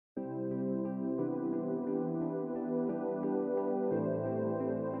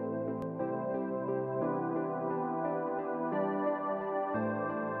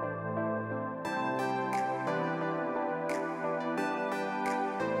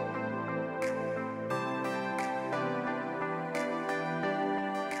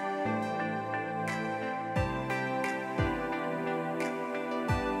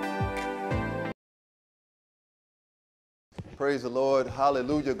Praise the Lord.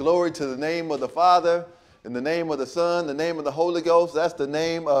 Hallelujah. Glory to the name of the Father, in the name of the Son, the name of the Holy Ghost. That's the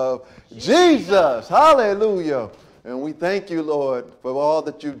name of Jesus. Hallelujah. And we thank you, Lord, for all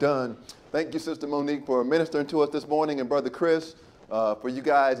that you've done. Thank you, Sister Monique, for ministering to us this morning, and Brother Chris, for you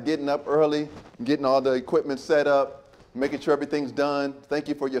guys getting up early, getting all the equipment set up, making sure everything's done. Thank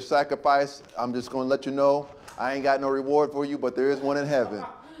you for your sacrifice. I'm just going to let you know, I ain't got no reward for you, but there is one in heaven.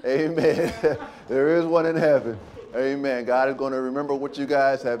 Amen. There is one in heaven. Amen. God is going to remember what you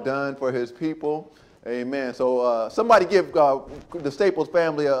guys have done for his people. Amen. So somebody give the Staples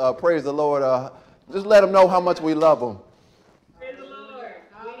family a praise the Lord. Just let them know how much we love them. Praise the Lord.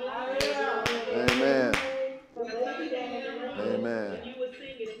 We love you. Amen. Amen. When you were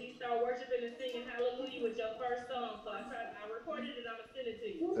singing and he started worshiping and singing hallelujah with your first song. So I recorded it, I'm going to send it to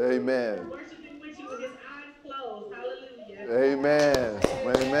you. Amen. Worshiping with you with his eyes closed. Hallelujah. Amen.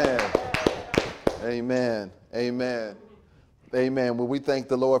 Amen. Amen. Amen. Amen. Well, we thank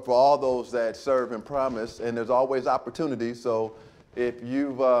the Lord for all those that serve and promise, and there's always opportunity. So if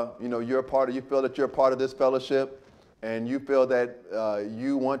you've, you're a part of, you feel that you're a part of this fellowship, and you feel that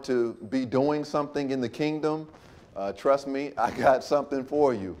you want to be doing something in the kingdom, trust me, I got something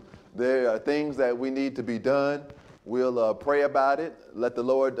for you. There are things that we need to be done. We'll pray about it. Let the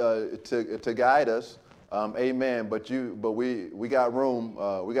Lord to guide us. Amen. But we got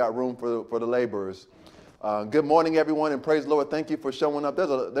room. We got room for the laborers. Good morning, everyone, and praise the Lord. Thank you for showing up.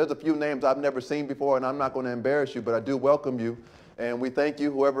 There's a few names I've never seen before, and I'm not going to embarrass you, but I do welcome you, and we thank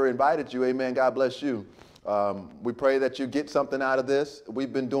you, whoever invited you. Amen. God bless you. We pray that you get something out of this.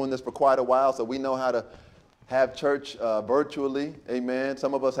 We've been doing this for quite a while, so we know how to have church virtually. Amen.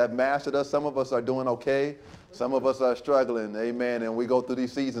 Some of us have mastered us. Some of us are doing okay. Some of us are struggling. Amen. And we go through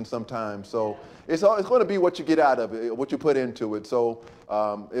these seasons sometimes. So it's going to be what you get out of it, what you put into it. So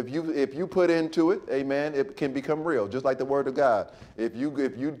if you put into it, amen, it can become real, just like the Word of God. If you're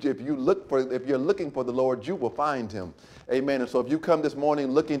looking for the Lord, you will find him. Amen. And so if you come this morning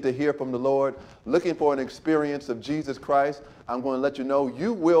looking to hear from the Lord, looking for an experience of Jesus Christ, I'm going to let you know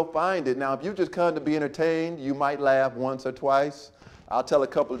you will find it. Now, if you just come to be entertained, you might laugh once or twice. I'll tell a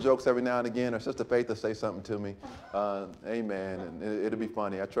couple of jokes every now and again, or Sister Faith will say something to me. Amen. And it'll be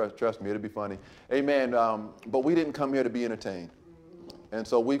funny. Trust me, it'll be funny. Amen. But we didn't come here to be entertained. And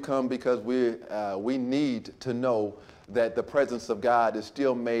so we've come because we need to know that the presence of God is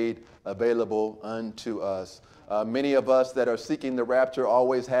still made available unto us. Many of us that are seeking the rapture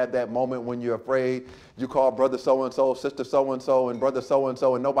always have that moment when you're afraid. You call brother so-and-so, sister so-and-so, and brother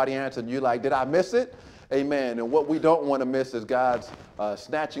so-and-so, and nobody answered. You're like, did I miss it? Amen. And what we don't want to miss is God's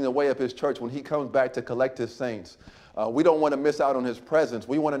snatching away of his church when he comes back to collect his saints. We don't want to miss out on his presence.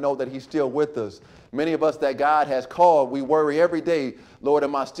 We want to know that he's still with us. Many of us that God has called, we worry every day, Lord,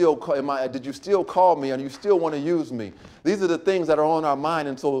 did you still call me and you still want to use me? These are the things that are on our mind.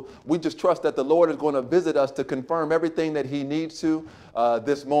 And so we just trust that the Lord is going to visit us to confirm everything that he needs to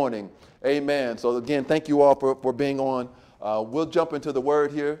this morning. Amen. So again, thank you all for being on. We'll jump into the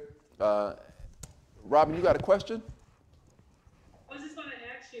word here. Robin, you got a question? I was just going to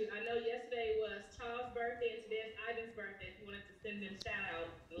ask you, I know yesterday was Charles' birthday and today's Ivan's birthday. If you wanted to send them shout out,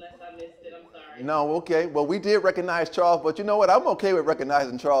 unless I missed it, I'm sorry. No, okay. Well, we did recognize Charles, but you know what? I'm okay with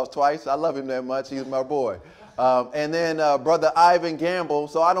recognizing Charles twice. I love him that much. He's my boy. And then Brother Ivan Gamble.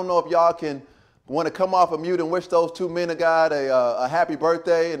 So I don't know if y'all want to come off of mute and wish those two men of God a happy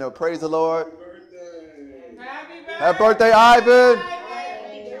birthday and a praise the Lord. Happy birthday, Ivan.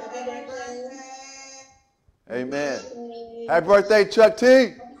 Amen. Happy birthday, Chuck T.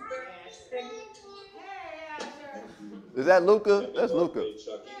 Is that Luca? That's Luca.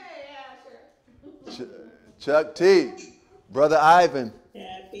 Chuck T. Brother Ivan.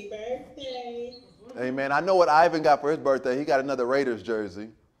 Happy birthday. Amen. I know what Ivan got for his birthday. He got another Raiders jersey.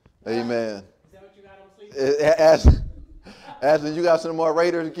 Amen. Is that what you got on sleep? Ashley, you got some more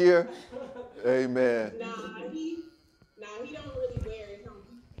Raiders gear? Amen. Nah, he don't really wear it.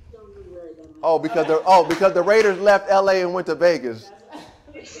 He don't really wear it that much. Because the Raiders left LA and went to Vegas.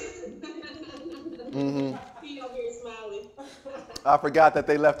 Mm-hmm. He over here smiling. I forgot that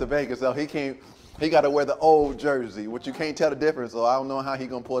they left to Vegas, so he got to wear the old jersey, which you can't tell the difference, so I don't know how he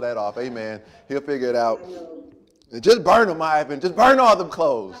going to pull that off. Amen. He'll figure it out. Just burn them, Ivan. Just burn all them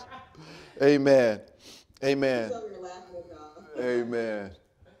clothes. Amen. Amen. He's over here laughing at y'all. Amen.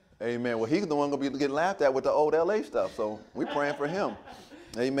 Amen. Well, he's the one going to be getting laughed at with the old LA stuff, so we're praying for him.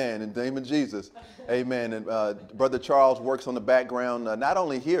 Amen. In the name of Jesus. Amen. And Brother Charles works on the background, not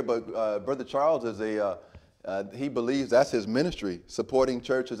only here, but Brother Charles is he believes that's his ministry, supporting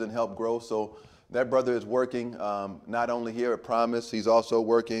churches and help grow. So that brother is working not only here at Promise, he's also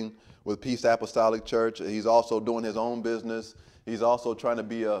working with Peace Apostolic Church. He's also doing his own business. He's also trying to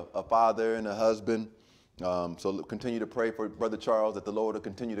be a father and a husband. So continue to pray for Brother Charles, that the Lord will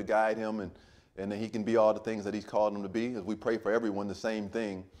continue to guide him and that he can be all the things that he's called him to be. As we pray for everyone, the same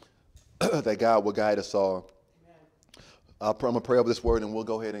thing, that God will guide us all. I'm going to pray over this word and we'll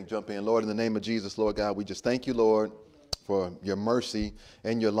go ahead and jump in. Lord, in the name of Jesus, Lord God, we just thank you, Lord, for your mercy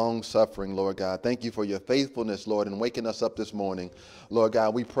and your long suffering, Lord God. Thank you for your faithfulness, Lord, in waking us up this morning. Lord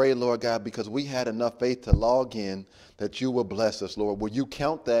God, we pray, Lord God, because we had enough faith to log in, that you will bless us, Lord. Will you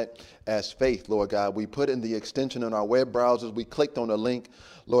count that as faith, Lord God? We put in the extension in our web browsers. We clicked on a link,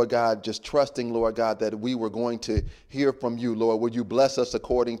 Lord God, just trusting, Lord God, that we were going to hear from you, Lord. Will you bless us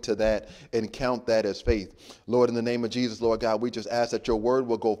according to that and count that as faith? Lord, in the name of Jesus, Lord God, we just ask that your word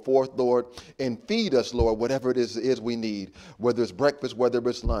will go forth, Lord, and feed us, Lord, whatever it is we need, whether it's breakfast, whether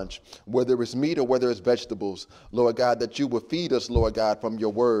it's lunch, whether it's meat or whether it's vegetables, Lord God, that you will feed us, Lord God, from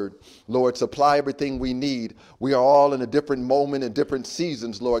your word. Lord, supply everything we need. We are all in a different moment and different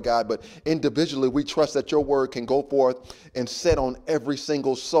seasons, Lord God, but individually we trust that your word can go forth and set on every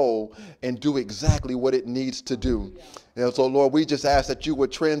single soul and do exactly what it needs to do. And so, Lord, we just ask that you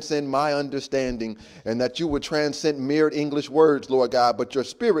would transcend my understanding and that you would transcend mere English words, Lord God, but your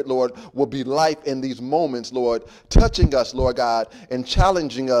spirit, Lord, will be life in these moments, Lord, touching us, Lord God, and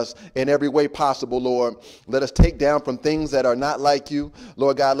challenging us in every way possible, Lord. Let us take down from things that are not like you,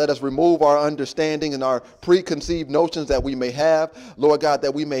 Lord God. Let us remove our understanding and our preconceived notions that we may have, Lord God,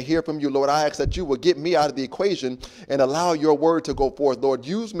 that we may hear from you, Lord. I ask that you will get me out of the equation and allow your word to go forth, Lord.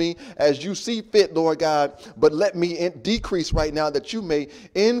 Use me as you see fit, Lord God, but let me decrease right now that you may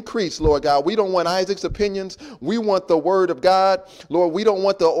increase, Lord God. We don't want Isaac's opinions. We want the word of God, Lord. We don't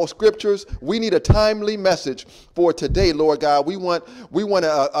want the scriptures. We need a timely message for today, Lord God. We want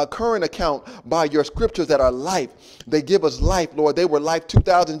a current account by your scriptures that are life. They give us life, Lord. They were life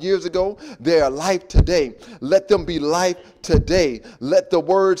 2,000 years ago. They are life today. Let them be life today. Let the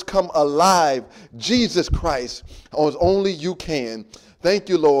words come alive. Jesus Christ, as only you can. Thank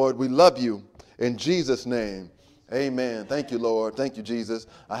you, Lord. We love you. In Jesus' name. Amen. Thank you, Lord. Thank you, Jesus.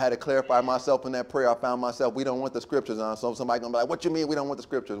 I had to clarify myself in that prayer. I found myself, we don't want the scriptures on. So somebody going to be like, what you mean we don't want the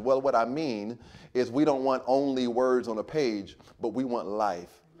scriptures? Well, what I mean is we don't want only words on a page, but we want life.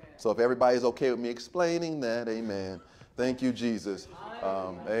 Amen. So if everybody's okay with me explaining that, amen. Thank you, Jesus.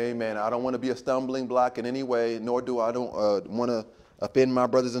 Amen. I don't want to be a stumbling block in any way, nor do I don't want to offend my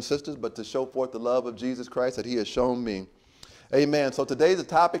brothers and sisters, but to show forth the love of Jesus Christ that he has shown me. Amen. So today's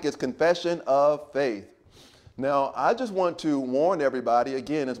topic is confession of faith. Now, I just want to warn everybody,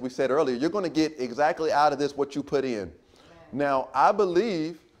 again, as we said earlier, you're going to get exactly out of this what you put in. Amen. Now, I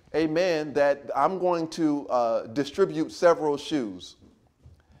believe, amen, that I'm going to distribute several shoes.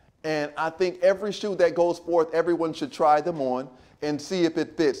 And I think every shoe that goes forth, everyone should try them on and see if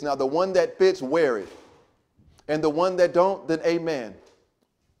it fits. Now, the one that fits, wear it. And the one that don't, then amen.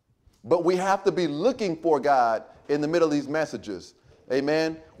 But we have to be looking for God in the middle of these messages.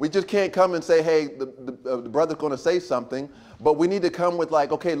 Amen. We just can't come and say, hey, the brother's going to say something, but we need to come with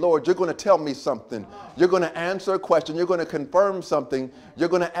like, okay, Lord, you're going to tell me something. You're going to answer a question. You're going to confirm something. You're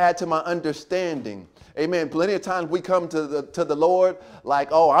going to add to my understanding. Amen. Plenty of times we come to the Lord like,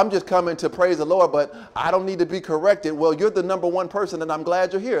 oh, I'm just coming to praise the Lord, but I don't need to be corrected. Well, you're the number one person, and I'm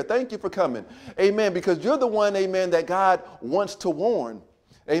glad you're here. Thank you for coming. Amen. Because you're the one, amen, that God wants to warn.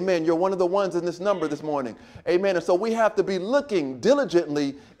 Amen. You're one of the ones in this number this morning. Amen. And so we have to be looking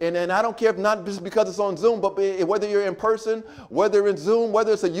diligently. And I don't care if not just because it's on Zoom, but whether you're in person, whether it's Zoom,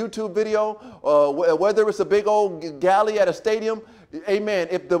 whether it's a YouTube video, whether it's a big old galley at a stadium. Amen.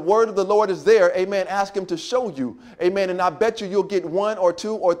 If the word of the Lord is there, amen, ask him to show you. Amen. And I bet you'll get 1 or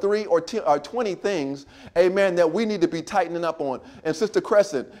 2 or 3 or 20 things, amen, that we need to be tightening up on. And Sister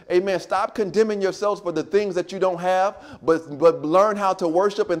Crescent, amen, stop condemning yourselves for the things that you don't have, but learn how to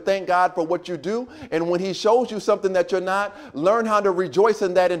worship and thank God for what you do. And when he shows you something that you're not, learn how to rejoice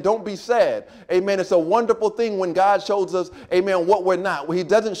in that and don't be sad. Amen. It's a wonderful thing when God shows us, amen, what we're not. He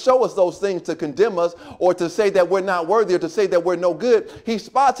doesn't show us those things to condemn us or to say that we're not worthy or to say that we're no good. He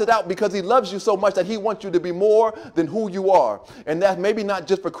spots it out because he loves you so much that he wants you to be more than who you are. And that's maybe not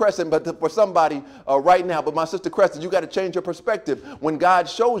just for Crescent, but for somebody right now. But my sister Crescent, you got to change your perspective when God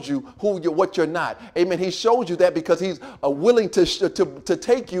shows you what you're not. Amen. He shows you that because he's willing to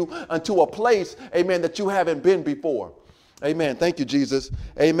take you into a place, amen, that you haven't been before. Amen. Thank you, Jesus.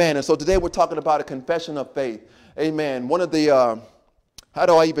 Amen. And so today we're talking about a confession of faith. Amen. One of the, how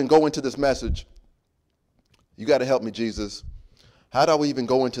do I even go into this message? You got to help me, Jesus. How do we even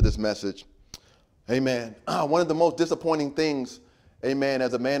go into this message? Amen. One of the most disappointing things, amen,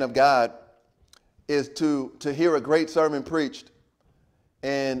 as a man of God is to hear a great sermon preached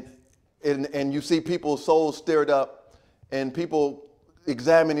and and you see people's souls stirred up and people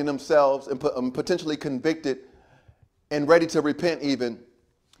examining themselves and potentially convicted and ready to repent even.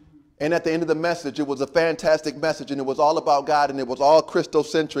 And at the end of the message, it was a fantastic message, and it was all about God, and it was all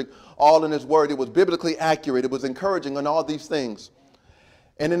Christocentric, all in his word. It was biblically accurate. It was encouraging on all these things.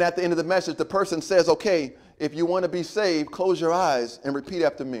 And then at the end of the message, the person says, okay, if you want to be saved, close your eyes and repeat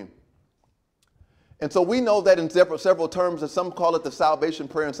after me. And so we know that in several terms, and some call it the salvation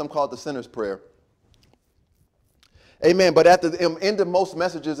prayer and some call it the sinner's prayer. Amen. But at the end of most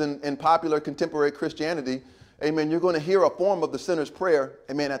messages in popular contemporary Christianity, amen, you're going to hear a form of the sinner's prayer,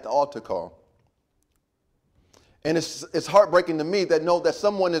 amen, at the altar call. And it's heartbreaking to me that that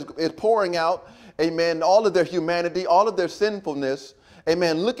someone is pouring out, amen, all of their humanity, all of their sinfulness,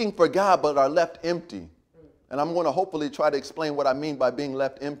 amen, looking for God, but are left empty. And I'm going to hopefully try to explain what I mean by being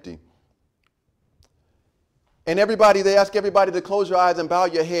left empty. And they ask everybody to close your eyes and bow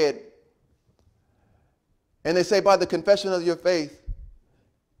your head. And they say, by the confession of your faith,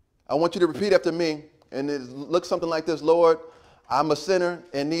 I want you to repeat after me. And it looks something like this: Lord, I'm a sinner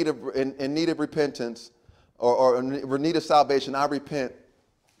in need of repentance or in need of salvation. I repent.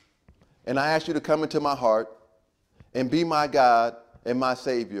 And I ask you to come into my heart and be my God and my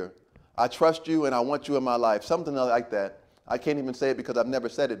Savior. I trust you and I want you in my life. Something like that. I can't even say it because I've never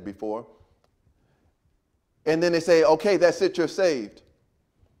said it before. And then they say, okay, that's it, you're saved.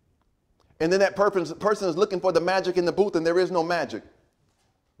 And then that person is looking for the magic in the booth, and there is no magic.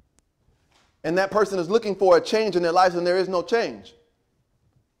 And that person is looking for a change in their lives, and there is no change.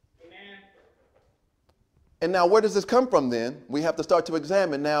 Amen. And now where does this come from then? We have to start to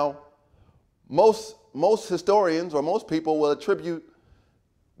examine. Now, most historians or most people will attribute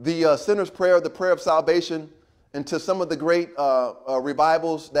the sinner's prayer, the prayer of salvation, into some of the great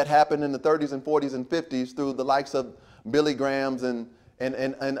revivals that happened in the 30s and 40s and 50s through the likes of Billy Graham's and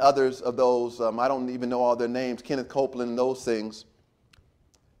others of those. I don't even know all their names, Kenneth Copeland and those things.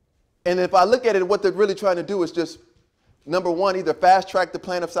 And if I look at it, what they're really trying to do is just, number one, either fast track the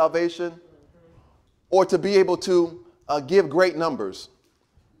plan of salvation or to be able to give great numbers.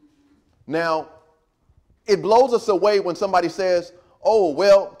 Now, it blows us away when somebody says, oh,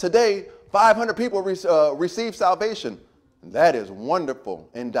 well, today 500 people receive salvation. That is wonderful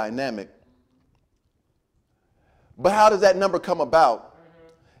and dynamic. But how does that number come about?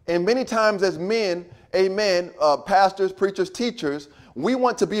 And many times as men, amen, pastors, preachers, teachers, we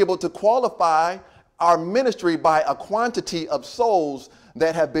want to be able to qualify our ministry by a quantity of souls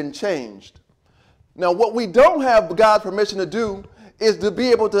that have been changed. Now, what we don't have God's permission to do is to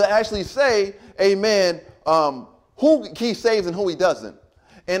be able to actually say, amen, who he saves and who he doesn't.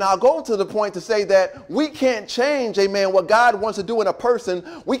 And I'll go to the point to say that we can't change, amen, what God wants to do in a person.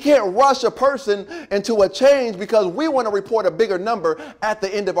 We can't rush a person into a change because we want to report a bigger number at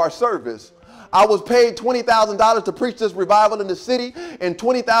the end of our service. I was paid $20,000 to preach this revival in the city, and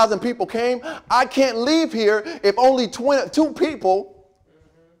 20,000 people came. I can't leave here if only 2 people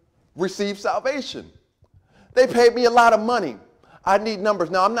receive salvation. They paid me a lot of money. I need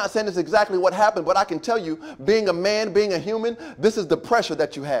numbers. Now, I'm not saying this is exactly what happened, but I can tell you, being a man, being a human, this is the pressure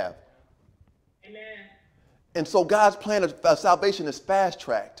that you have. Amen. And so God's plan of salvation is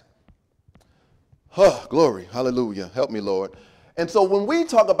fast-tracked. Oh, glory. Hallelujah. Help me, Lord. And so when we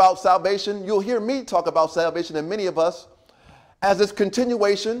talk about salvation, you'll hear me talk about salvation, and many of us, as this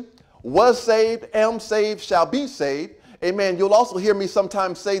continuation, was saved, am saved, shall be saved. Amen. You'll also hear me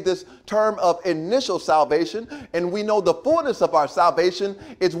sometimes say this term of initial salvation, and we know the fullness of our salvation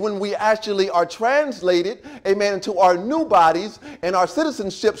is when we actually are translated, amen, into our new bodies, and our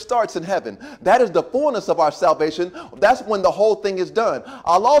citizenship starts in heaven. That is the fullness of our salvation. That's when the whole thing is done.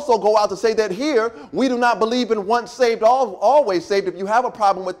 I'll also go out to say that here, we do not believe in once saved, always saved. If you have a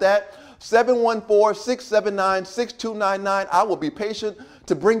problem with that, 714-679-6299. I will be patient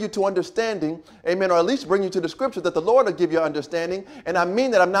to bring you to understanding, amen, or at least bring you to the scripture that the Lord will give you understanding. And I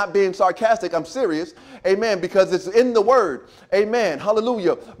mean that. I'm not being sarcastic. I'm serious, amen, because it's in the word, amen,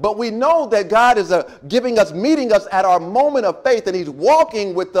 hallelujah. But we know that God is meeting us at our moment of faith, and he's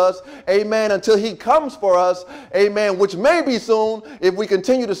walking with us, amen, until he comes for us, amen, which may be soon if we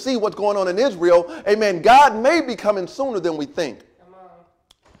continue to see what's going on in Israel, amen. God may be coming sooner than we think.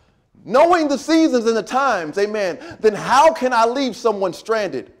 Knowing the seasons and the times, amen, then how can I leave someone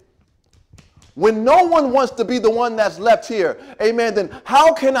stranded? When no one wants to be the one that's left here, amen, then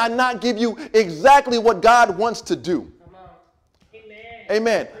how can I not give you exactly what God wants to do? Amen.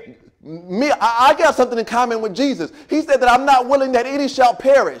 Amen. I got something in common with Jesus. He said that I'm not willing that any shall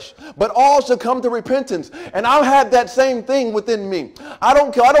perish, but all shall come to repentance. And I have that same thing within me. I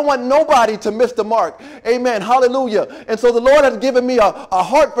don't care. I don't want nobody to miss the mark. Amen. Hallelujah. And so the Lord has given me a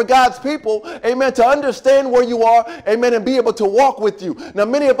heart for God's people. Amen. To understand where you are. Amen. And be able to walk with you. Now,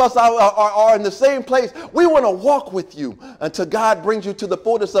 many of us are in the same place. We want to walk with you until God brings you to the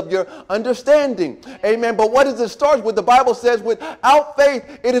fullness of your understanding. Amen. But what does it start with? The Bible says without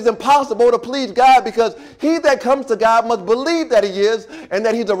faith, it is impossible to please God, because he that comes to God must believe that he is, and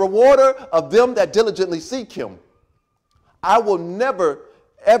that he's a rewarder of them that diligently seek him. I will never,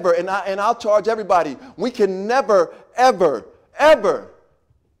 ever, and I'll charge everybody, we can never, ever, ever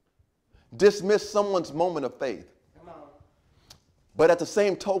dismiss someone's moment of faith. Come on. But at the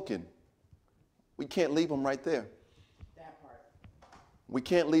same token, we can't leave them right there. That part. We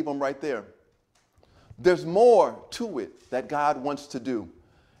can't leave them right there. There's more to it that God wants to do.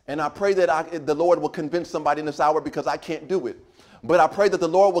 And I pray that the Lord will convince somebody in this hour, because I can't do it. But I pray that the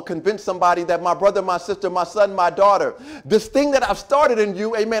Lord will convince somebody that my brother, my sister, my son, my daughter, this thing that I've started in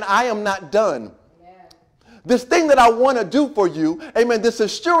you, amen, I am not done. Amen. This thing that I want to do for you, amen, this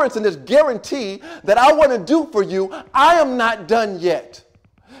assurance and this guarantee that I want to do for you, I am not done yet.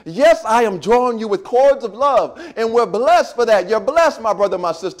 Yes, I am drawing you with cords of love, and we're blessed for that. You're blessed, my brother,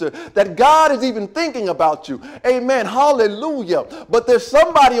 my sister, that God is even thinking about you. Amen. Hallelujah. But there's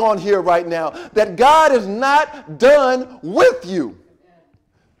somebody on here right now that God is not done with you.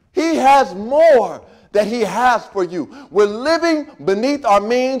 He has more that he has for you. We're living beneath our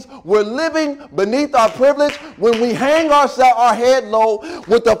means. We're living beneath our privilege when we hang our head low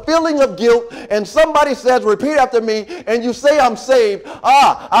with a feeling of guilt, and somebody says, repeat after me, and you say, I'm saved.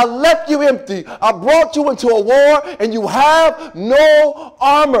 I left you empty. I brought you into a war, and you have no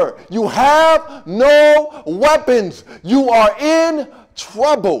armor. You have no weapons. You are in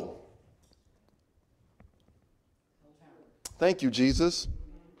trouble. Thank you, Jesus.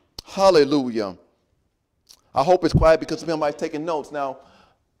 Hallelujah. I hope it's quiet because somebody's taking notes. Now,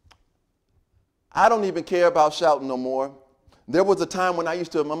 I don't even care about shouting no more. There was a time when I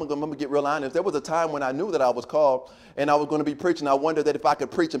used to, I'm going to get real honest, there was a time when I knew that I was called and I was going to be preaching. I wondered that if I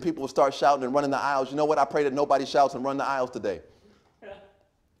could preach and people would start shouting and running the aisles. You know what? I pray that nobody shouts and run the aisles today.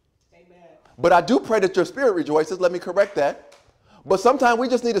 Amen. But I do pray that your spirit rejoices. Let me correct that. But sometimes we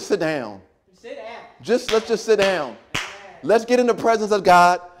just need to sit down. Sit down. Let's just sit down. Let's get in the presence of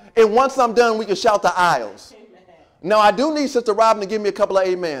God. And once I'm done, we can shout the aisles. Now, I do need Sister Robin to give me a couple of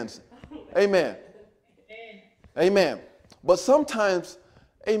amens. Amen. Amen. But sometimes,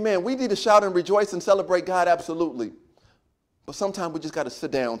 amen, we need to shout and rejoice and celebrate God, absolutely. But sometimes we just got to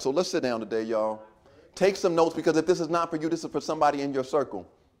sit down. So let's sit down today, y'all. Take some notes, because if this is not for you, this is for somebody in your circle.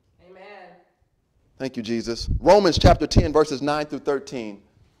 Amen. Thank you, Jesus. Romans chapter 10, verses 9 through 13.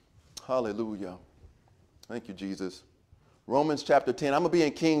 Hallelujah. Thank you, Jesus. Romans chapter 10. I'm going to be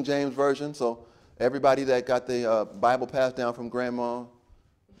in King James Version, so everybody that got the Bible passed down from grandma,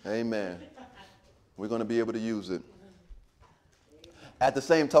 amen. We're going to be able to use it. At the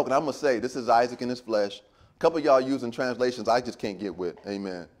same token, I'm going to say, this is Isaac in his flesh. A couple of y'all using translations I just can't get with.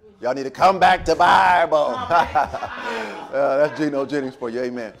 Amen. Y'all need to come back to Bible. That's Geno Jennings for you.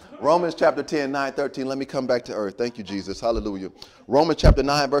 Amen. Romans chapter 10, 9, 13. Let me come back to earth. Thank you, Jesus. Hallelujah. Romans chapter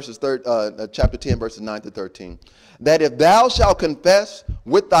 9, chapter 10, verses 9 to 13. That if thou shalt confess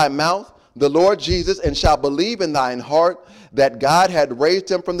with thy mouth the Lord Jesus, and shalt believe in thine heart that God had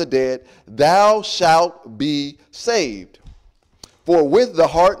raised him from the dead, thou shalt be saved. For with the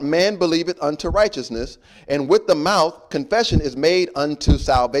heart man believeth unto righteousness, and with the mouth confession is made unto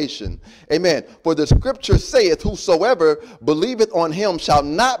salvation. Amen. For the scripture saith, whosoever believeth on him shall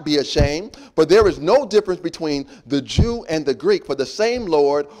not be ashamed. For there is no difference between the Jew and the Greek, for the same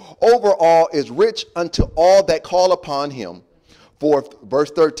Lord over all is rich unto all that call upon him. For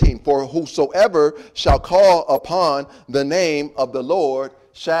verse 13, for whosoever shall call upon the name of the Lord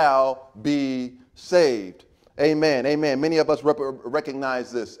shall be saved. Amen. Amen. Many of us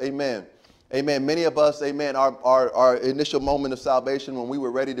recognize this. Amen. Amen. Many of us, amen, our initial moment of salvation when we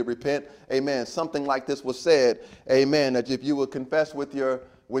were ready to repent, amen, something like this was said, amen, that if you would confess with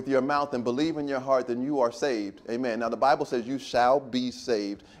your mouth and believe in your heart, then you are saved. Amen. Now, the Bible says you shall be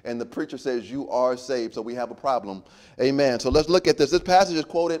saved, and the preacher says you are saved, so we have a problem. Amen. So let's look at this. This passage is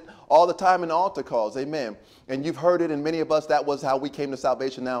quoted all the time in the altar calls. Amen. And you've heard it, and many of us, that was how we came to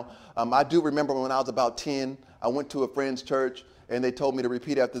salvation. Now, I do remember when I was about 10, I went to a friend's church, and they told me to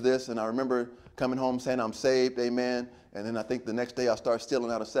repeat after this, and I remember coming home saying I'm saved, amen, and then I think the next day I started stealing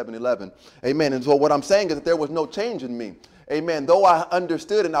out of 7-Eleven, amen. And so what I'm saying is that there was no change in me, amen, though I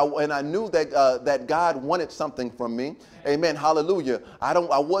understood and I knew that that God wanted something from me, amen, hallelujah,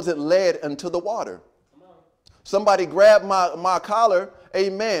 I wasn't led into the water. Somebody grabbed my collar,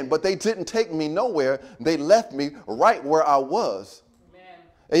 amen, but they didn't take me nowhere. They left me right where I was.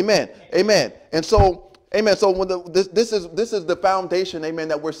 Amen. Amen. And so, amen. So when this is the foundation, amen,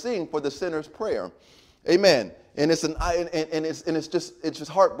 that we're seeing for the sinner's prayer. Amen. And it's just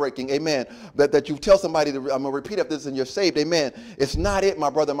heartbreaking, amen, that you tell somebody, I'm going to repeat after this, and you're saved, amen. It's not it, my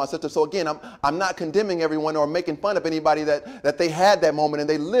brother, my sister. So again, I'm not condemning everyone or making fun of anybody that they had that moment and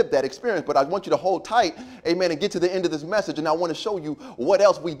they lived that experience, but I want you to hold tight, amen, and get to the end of this message, and I want to show you what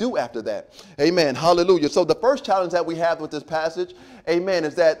else we do after that. Amen. Hallelujah. So the first challenge that we have with this passage, amen,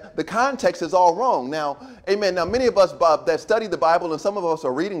 is that the context is all wrong. Now, amen, now many of us that study the Bible, and some of us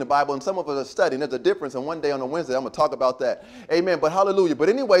are reading the Bible, and some of us are studying. There's a difference, and one day on a Wednesday, I'm going to talk about that. Amen, but hallelujah. But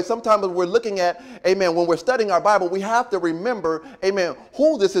anyway, sometimes we're looking at, amen, when we're studying our Bible, we have to remember, amen,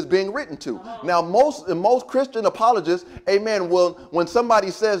 who this is being written to. Now, most Christian apologists, amen, when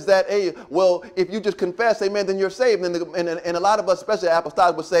somebody says that, hey, well, if you just confess, amen, then you're saved. And a lot of us, especially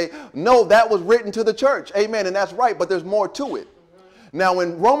apostolics, would say, no, that was written to the church. Amen, and that's right, but there's more to it. Now,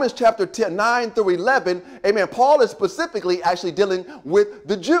 in Romans chapter 10, 9 through 11, amen, Paul is specifically actually dealing with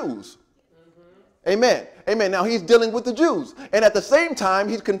the Jews. Amen. Amen. Now he's dealing with the Jews. And at the same time,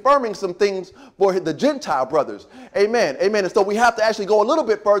 he's confirming some things for the Gentile brothers. Amen. Amen. And so we have to actually go a little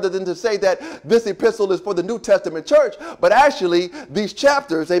bit further than to say that this epistle is for the New Testament church. But actually, these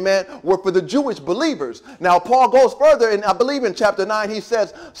chapters, amen, were for the Jewish believers. Now, Paul goes further, and I believe in chapter 9, he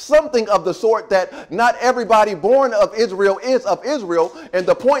says something of the sort that not everybody born of Israel is of Israel. And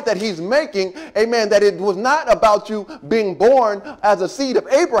the point that he's making, amen, that it was not about you being born as a seed of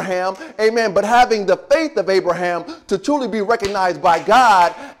Abraham, amen, but having the faith of Abraham to truly be recognized by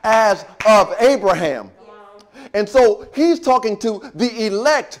God as of Abraham. And so he's talking to the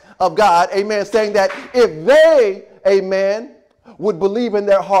elect of God, amen, saying that if they, amen, would believe in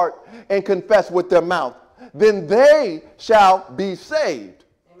their heart and confess with their mouth, then they shall be saved.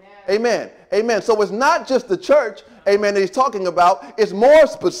 Amen. Amen. So it's not just the church, amen, that he's talking about. It's more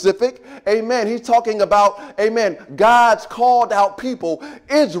specific. Amen. He's talking about, amen, God's called out people,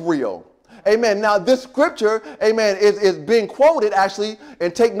 Israel. Amen. Now, this scripture, amen, is being quoted actually,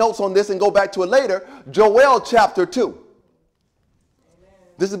 and take notes on this and go back to it later, Joel chapter 2. Amen.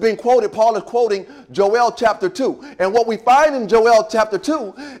 This is being quoted. Paul is quoting Joel chapter 2. And what we find in Joel chapter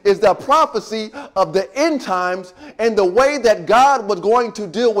 2 is the prophecy of the end times and the way that God was going to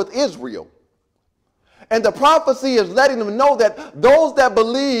deal with Israel. And the prophecy is letting them know that those that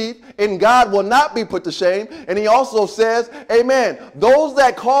believe in God will not be put to shame. And he also says, amen, those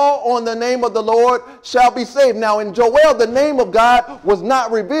that call on the name of the Lord shall be saved. Now in Joel, the name of God was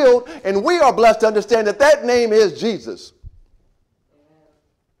not revealed. And we are blessed to understand that that name is Jesus.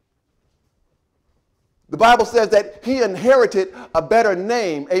 The Bible says that he inherited a better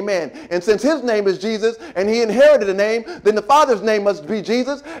name. Amen. And since his name is Jesus and he inherited a name, then the Father's name must be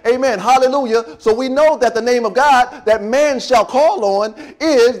Jesus. Amen. Hallelujah. So we know that the name of God that man shall call on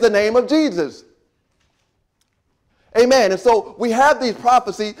is the name of Jesus. Amen. And so we have these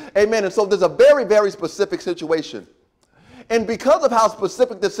prophecies. Amen. And so there's a very, very specific situation. And because of how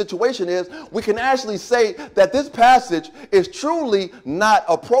specific this situation is, we can actually say that this passage is truly not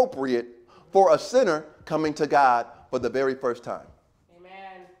appropriate for a sinner coming to God for the very first time.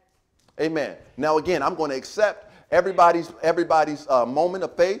 Amen. Amen. Now, again, I'm going to accept everybody's moment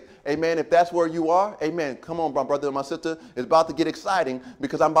of faith. Amen. If that's where you are, amen. Come on, my brother and my sister. It's about to get exciting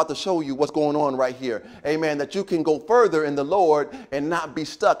because I'm about to show you what's going on right here. Amen. That you can go further in the Lord and not be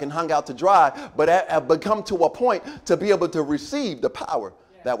stuck and hung out to dry, but come to a point to be able to receive the power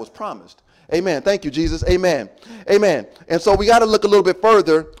that was promised. Amen. Thank you, Jesus. Amen. Amen. And so we got to look a little bit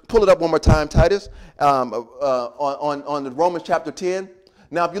further. Pull it up one more time, Titus, on Romans chapter 10.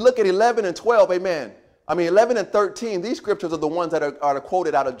 Now, if you look at 11 and 12, amen. 11 and 13, these scriptures are the ones that are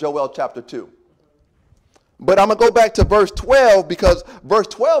quoted out of Joel chapter 2. But I'm going to go back to verse 12 because verse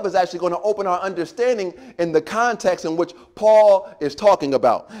 12 is actually going to open our understanding in the context in which Paul is talking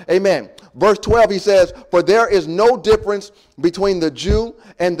about. Amen. Verse 12, he says, "For there is no difference between the Jew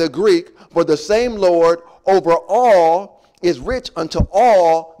and the Greek, for the same Lord over all is rich unto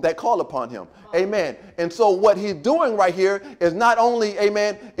all that call upon him." Amen. And so what he's doing right here is not only,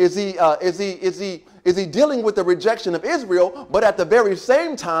 amen, is he dealing with the rejection of Israel, but at the very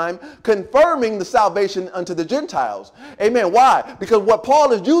same time confirming the salvation unto the Gentiles. Amen. Why? Because what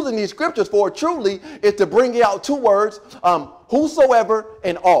Paul is using these scriptures for truly is to bring out two words, whosoever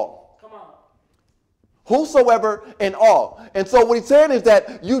and all. Whosoever and all. And so what he's saying is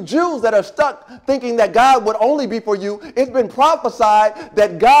that you Jews that are stuck thinking that God would only be for you, it's been prophesied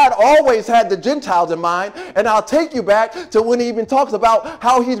that God always had the Gentiles in mind. And I'll take you back to when he even talks about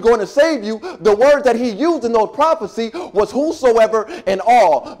how he's going to save you. The word that he used in those prophecy was whosoever and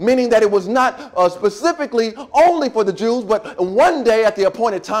all, meaning that it was not specifically only for the Jews, but one day at the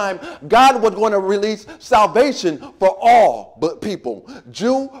appointed time, God was going to release salvation for all but people,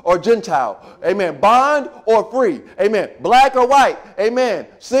 Jew or Gentile. Amen. Bond or free. Amen. Black or white. Amen.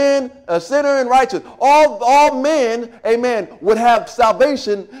 Sinner and righteous. All men, amen, would have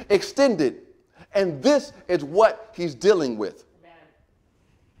salvation extended. And this is what he's dealing with.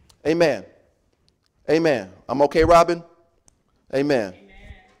 Amen. Amen. I'm okay, Robin? Amen.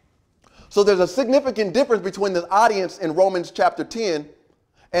 So there's a significant difference between the audience in Romans chapter 10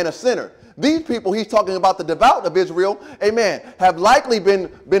 and a sinner. These people, he's talking about the devout of Israel, amen, have likely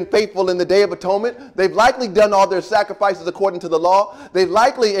been faithful in the Day of Atonement. They've likely done all their sacrifices according to the law. They've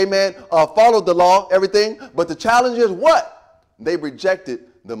likely, amen, followed the law, everything. But the challenge is what? They rejected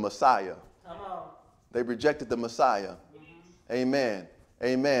the Messiah. Come on. They rejected the Messiah. Amen.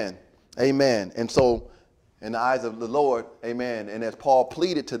 Amen. Amen. And so in the eyes of the Lord, amen, and as Paul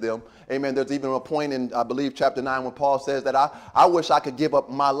pleaded to them, amen, there's even a point in, I believe, chapter 9 when Paul says that I wish I could give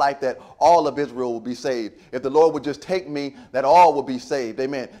up my life that all of Israel will be saved. If the Lord would just take me, that all will be saved.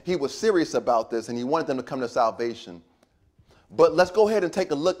 Amen. He was serious about this, and he wanted them to come to salvation. But let's go ahead and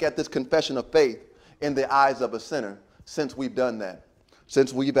take a look at this confession of faith in the eyes of a sinner since we've done that.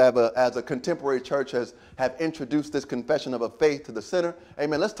 Since we've, as a contemporary church, have introduced this confession of a faith to the sinner,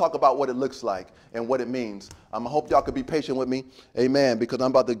 amen, let's talk about what it looks like and what it means. I hope y'all could be patient with me, amen, because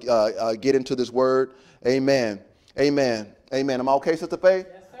I'm about to get into this word. Amen, amen, amen. Am I okay, Sister Faye?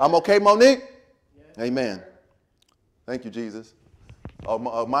 Yes, I'm okay, Monique? Yes, amen. Sir. Thank you, Jesus.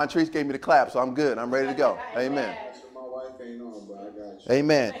 Montrese gave me the clap, so I'm good. I'm ready to go. Amen. My wife ain't on, but I got you.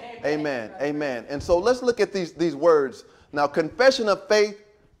 Amen, amen, amen. And so let's look at these words. Now, confession of faith,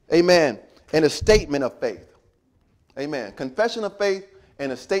 amen, and a statement of faith. Amen. Confession of faith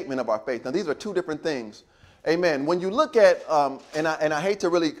and a statement of our faith. Now, these are two different things. Amen. When you look at, and I hate to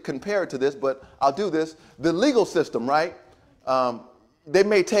really compare it to this, but I'll do this, the legal system, right? They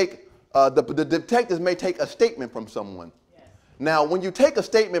may take, the detectives may take a statement from someone. Yes. Now, when you take a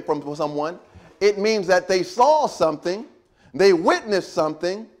statement from someone, it means that they saw something, they witnessed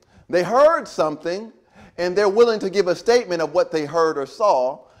something, they heard something, and they're willing to give a statement of what they heard or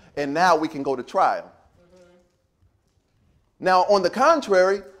saw, and now we can go to trial. Mm-hmm. Now, on the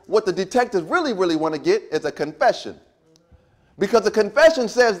contrary, what the detectives really want to get is a confession. Mm-hmm. Because the confession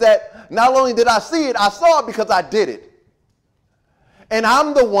says that not only did I see it, I saw it because I did it. And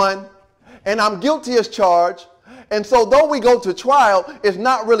I'm the one, and I'm guilty as charged. And so though we go to trial, it's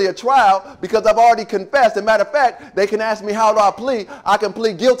not really a trial because I've already confessed. As a matter of fact, they can ask me, how do I plead? I can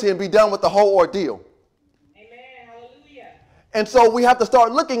plead guilty and be done with the whole ordeal. And so we have to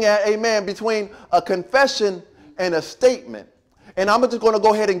start looking at, amen, between a confession and a statement. And I'm just going to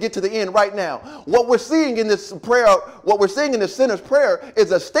go ahead and get to the end right now. What we're seeing in this prayer, what we're seeing in the sinner's prayer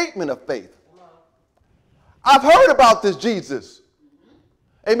is a statement of faith. I've heard about this Jesus.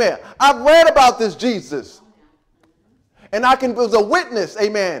 Amen. I've read about this Jesus. And I can be a witness,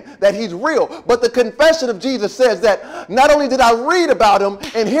 amen, that he's real. But the confession of Jesus says that not only did I read about him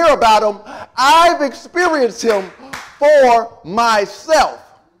and hear about him, I've experienced him for myself.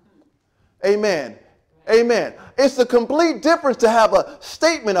 Amen. Amen. It's a complete difference to have a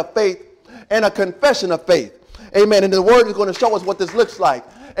statement of faith and a confession of faith. Amen. And the word is going to show us what this looks like.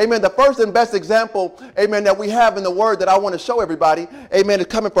 Amen. The first and best example, amen, that we have in the word that I want to show everybody, amen, is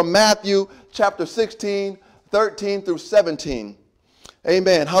coming from Matthew chapter 16, 13 through 17.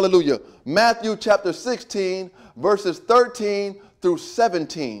 Amen. Hallelujah. Matthew chapter 16, verses 13 through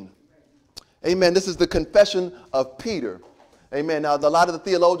 17. Amen. This is the confession of Peter. Amen. Now, a lot of the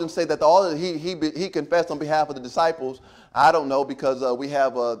theologians say that all he confessed on behalf of the disciples. I don't know because we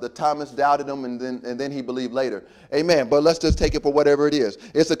have the Thomas doubted him and then he believed later. Amen. But let's just take it for whatever it is.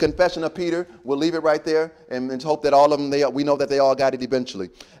 It's a confession of Peter. We'll leave it right there and hope that all of them, we know that they all got it eventually.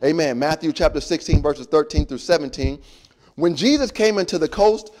 Amen. Matthew chapter 16, verses 13 through 17. When Jesus came into the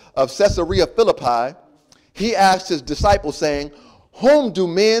coast of Caesarea Philippi, he asked his disciples, saying, whom do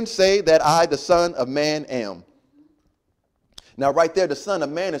men say that I, the Son of Man, am? Now, right there, the Son of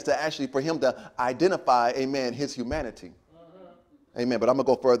Man is to actually for him to identify, amen, his humanity. Amen. But I'm going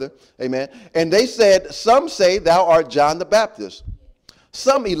to go further. Amen. And they said, some say thou art John the Baptist,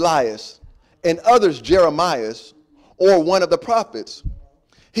 some Elias, and others Jeremias, or one of the prophets.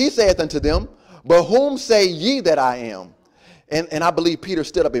 He saith unto them, but whom say ye that I am? And I believe Peter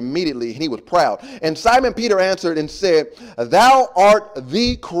stood up immediately, and he was proud. And Simon Peter answered and said, Thou art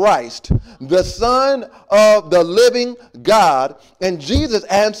the Christ, the Son of the living God. And Jesus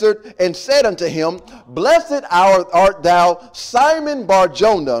answered and said unto him, Blessed art thou, Simon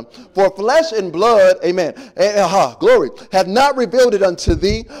Bar-Jonah, for flesh and blood, amen, glory, hath not revealed it unto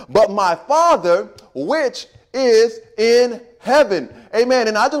thee, but my Father which is in heaven. Amen.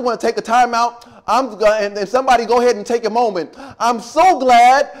 And I just want to take a time out. And somebody go ahead and take a moment. I'm so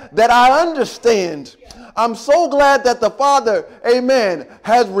glad that I understand. I'm so glad that the Father, amen,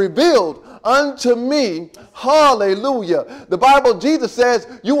 has revealed unto me, hallelujah. The Bible, Jesus says,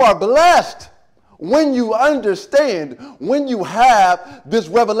 you are blessed when you understand, when you have this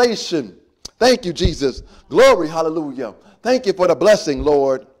revelation. Thank you, Jesus. Glory, hallelujah. Thank you for the blessing,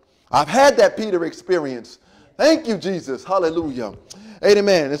 Lord. I've had that Peter experience. Thank you, Jesus. Hallelujah.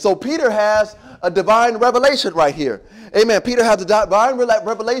 Amen. And so Peter has a divine revelation right here. Amen. Peter has a divine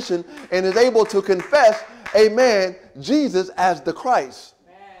revelation and is able to confess, amen, Jesus as the Christ.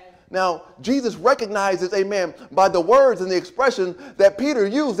 Amen. Now, Jesus recognizes, amen, by the words and the expression that Peter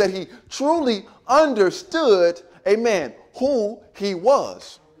used, that he truly understood, amen, who he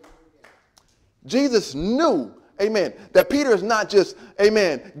was. Jesus knew, amen, that Peter is not just,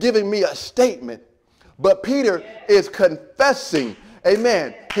 amen, giving me a statement, but Peter is confessing,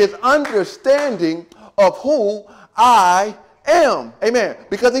 amen, his understanding of who I am. Amen.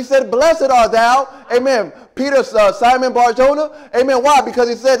 Because he said, Blessed art thou. Amen. Peter, Simon Bar-Jonah. Amen. Why? Because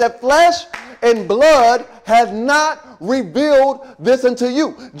he said that flesh and blood has not revealed this unto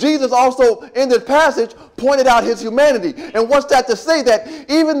you. Jesus also in this passage pointed out his humanity. And what's that to say? That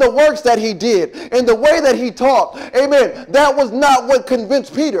even the works that he did and the way that he taught, amen, that was not what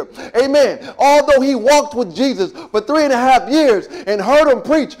convinced Peter. Amen. Although he walked with Jesus for 3.5 years and heard him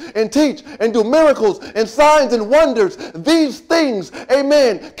preach and teach and do miracles and signs and wonders, these things,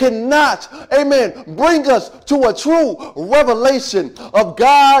 amen, cannot, amen, bring us to a true revelation of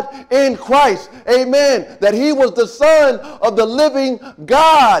God in Christ. Amen. That he was the Son of the living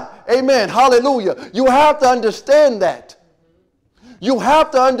God. Amen. Hallelujah. You have to understand that. You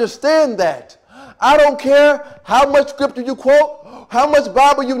have to understand that. I don't care how much scripture you quote, how much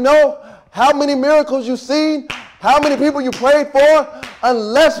Bible you know, how many miracles you've seen, how many people you prayed for.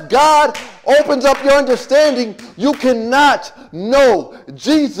 Unless God opens up your understanding, you cannot know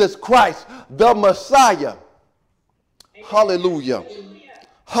Jesus Christ, the Messiah. Hallelujah.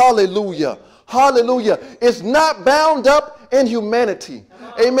 Hallelujah. Hallelujah. It's not bound up in humanity.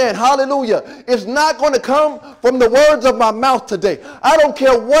 Amen. Hallelujah. It's not going to come from the words of my mouth today. I don't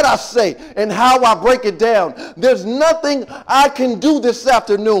care what I say and how I break it down. There's nothing I can do this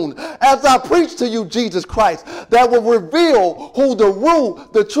afternoon as I preach to you Jesus Christ that will reveal who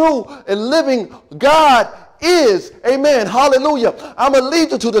the true and living God is. Amen. Hallelujah. I'm going to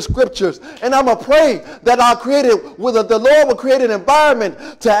lead you to the scriptures, and I'm going to pray that the Lord will create an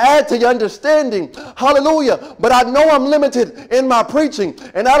environment to add to your understanding. Hallelujah. But I know I'm limited in my preaching,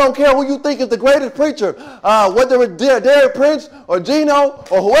 and I don't care who you think is the greatest preacher, whether it's Derek Prince or Gino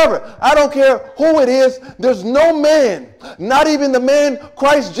or whoever. I don't care who it is. There's no man, not even the man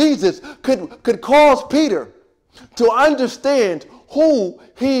Christ Jesus, could cause Peter to understand who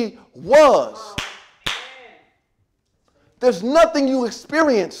he was. There's nothing you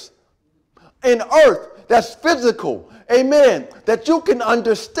experience in earth that's physical, amen, that you can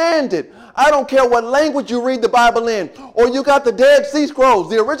understand it. I don't care what language you read the Bible in, or you got the Dead Sea Scrolls,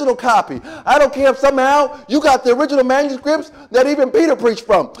 the original copy. I don't care if somehow you got the original manuscripts that even Peter preached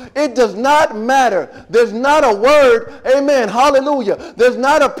from. It does not matter. There's not a word, amen, hallelujah. There's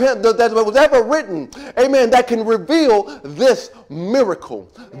not a pen that was ever written, amen, that can reveal this miracle,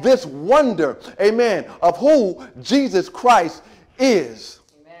 this wonder, amen, of who Jesus Christ is.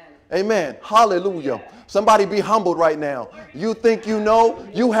 Amen. Amen. Hallelujah. Somebody be humbled right now. You think you know,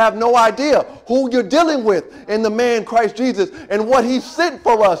 you have no idea who you're dealing with in the man Christ Jesus and what he sent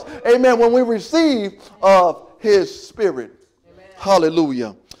for us. Amen. When we receive of his spirit. Amen.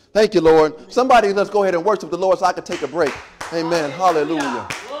 Hallelujah. Thank you, Lord. Somebody, let's go ahead and worship the Lord so I can take a break. Amen. Hallelujah.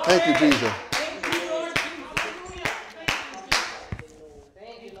 Thank you, Jesus.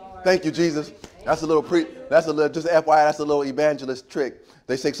 Thank you, Jesus. That's a little just FYI, that's a little evangelist trick.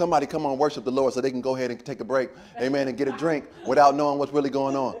 They say somebody come on worship the Lord so they can go ahead and take a break, amen, and get a drink without knowing what's really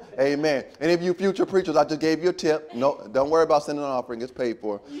going on. Amen. Any of you future preachers, I just gave you a tip. No, don't worry about sending an offering. It's paid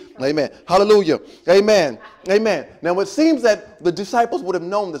for. Amen. Hallelujah. Amen. Amen. Now, it seems that the disciples would have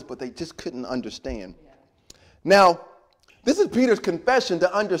known this, but they just couldn't understand. Now, This is Peter's confession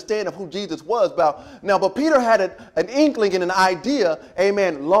to understand of who Jesus was about. Now, but Peter had an inkling and an idea,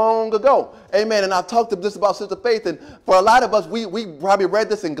 amen, long ago. Amen. And I've talked to this about Sister Faith, and for a lot of us, we probably read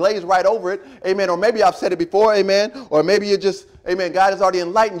this and glazed right over it. Amen. Or maybe I've said it before, amen. Or maybe you just, amen, God has already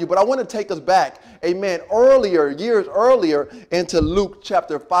enlightened you. But I want to take us back, amen, years earlier into Luke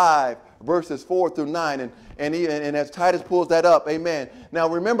chapter 5, verses 4 through 9. And as Titus pulls that up, amen. Now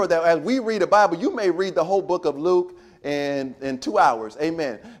remember that as we read the Bible, you may read the whole book of Luke in 2 hours.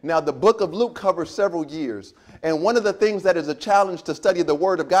 Amen. Now, the book of Luke covers several years. And one of the things that is a challenge to study the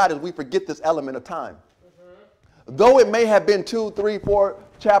Word of God is we forget this element of time. Though it may have been 2, 3, 4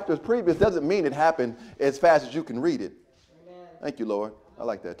 chapters previous, doesn't mean it happened as fast as you can read it. Amen. Thank you, Lord. I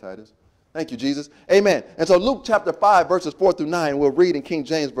like that, Titus. Thank you, Jesus. Amen. And so Luke chapter 5, verses 4 through 9, we'll read in King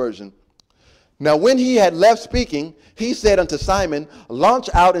James Version. Now, when he had left speaking, he said unto Simon,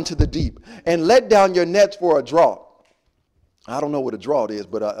 launch out into the deep and let down your nets for a draught. I don't know what a drought is,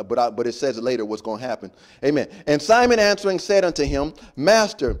 but it says later what's going to happen. Amen. And Simon answering said unto him,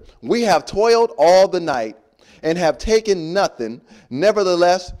 Master, we have toiled all the night and have taken nothing.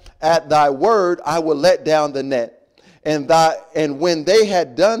 Nevertheless, at thy word, I will let down the net. And when they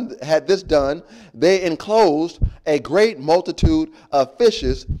had this done, they enclosed a great multitude of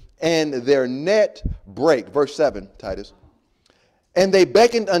fishes, and their net brake. Verse 7, Titus. And they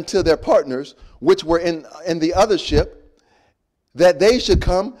beckoned unto their partners, which were in the other ship, that they should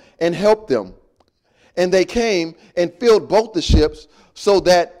come and help them. And they came and filled both the ships, so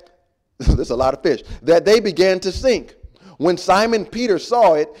that, there's a lot of fish, that they began to sink. When Simon Peter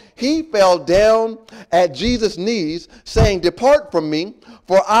saw it, he fell down at Jesus' knees, saying, Depart from me,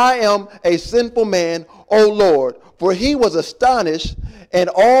 for I am a sinful man, O Lord. For he was astonished, and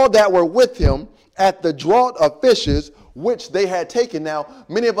all that were with him, at the draught of fishes which they had taken. Now,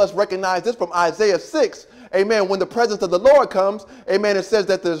 many of us recognize this from Isaiah 6. Amen. When the presence of the Lord comes, amen, it says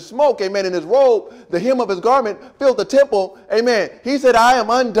that the smoke, amen, in his robe, the hem of his garment filled the temple. Amen. He said, I am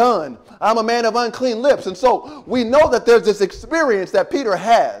undone. I'm a man of unclean lips. And so we know that there's this experience that Peter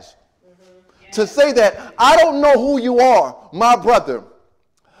has to say that I don't know who you are, my brother.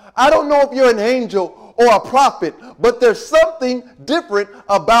 I don't know if you're an angel or a prophet, but there's something different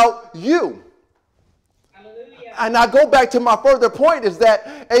about you. And I go back to my further point is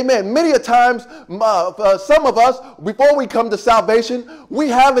that, amen, many a times, some of us, before we come to salvation, we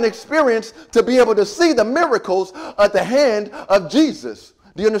have an experience to be able to see the miracles at the hand of Jesus.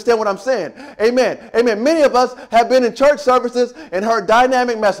 Do you understand what I'm saying? Amen. Amen. Many of us have been in church services and heard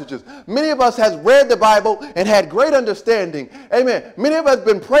dynamic messages. Many of us has read the Bible and had great understanding. Amen. Many of us have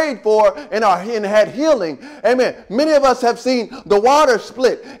been prayed for and had healing. Amen. Many of us have seen the water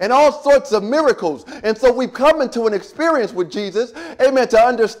split and all sorts of miracles. And so we've come into an experience with Jesus. Amen. To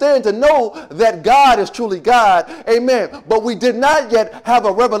understand, to know that God is truly God. Amen. But we did not yet have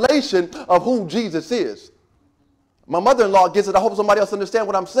a revelation of who Jesus is. My mother-in-law gets it. I hope somebody else understands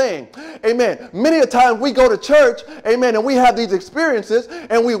what I'm saying. Amen. Many a time we go to church, amen, and we have these experiences,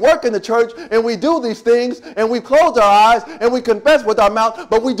 and we work in the church, and we do these things, and we close our eyes, and we confess with our mouth,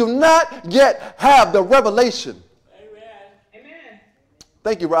 but we do not yet have the revelation. Amen.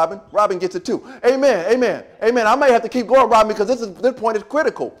 Thank you, Robin. Robin gets it too. Amen. Amen. Amen. I may have to keep going, Robin, because this point is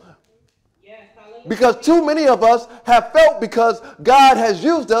critical. Because too many of us have felt because God has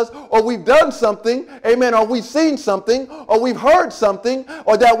used us, or we've done something, amen, or we've seen something, or we've heard something,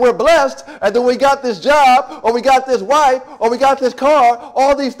 or that we're blessed, and then we got this job, or we got this wife, or we got this car,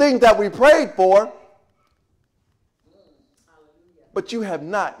 all these things that we prayed for. But you have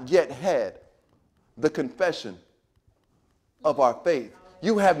not yet had the confession of our faith.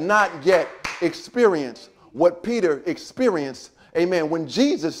 You have not yet experienced what Peter experienced. Amen. When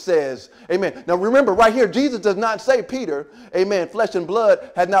Jesus says, amen. Now remember right here, Jesus does not say, Peter, amen, flesh and blood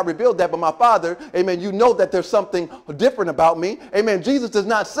had not revealed that, but my Father, amen, you know that there's something different about me. Amen. Jesus does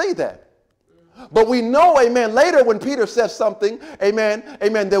not say that. But we know, amen, later when Peter says something, amen,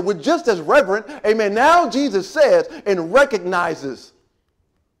 amen, that we're just as reverent, amen. Now Jesus says and recognizes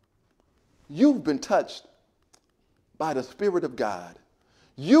you've been touched by the Spirit of God.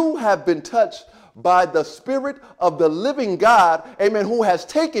 You have been touched by the Spirit of the living God, amen, who has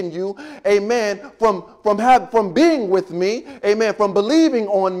taken you, amen, from being with me, amen, from believing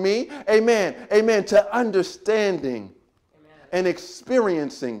on me, amen, amen, to understanding and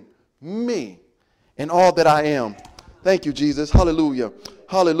experiencing me and all that I am. Thank you, Jesus. Hallelujah.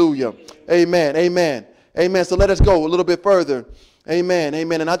 Hallelujah. Amen. Amen. Amen. So let us go a little bit further. Amen.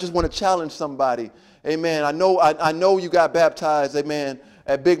 Amen. And I just want to challenge somebody. Amen. I know you got baptized, amen,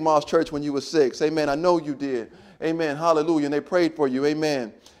 at Big Moss Church when you were 6. Amen. I know you did. Amen. Hallelujah. And they prayed for you.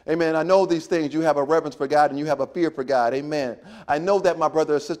 Amen. Amen. I know these things. You have a reverence for God and you have a fear for God. Amen. I know that, my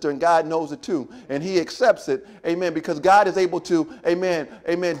brother or sister, and God knows it too. And he accepts it. Amen. Because God is able to, amen,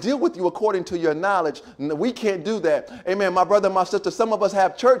 amen, deal with you according to your knowledge. We can't do that. Amen. My brother, my sister, some of us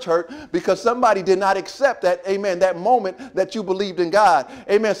have church hurt because somebody did not accept that, amen, that moment that you believed in God.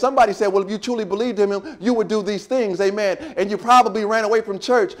 Amen. Somebody said, well, if you truly believed in him, you would do these things. Amen. And you probably ran away from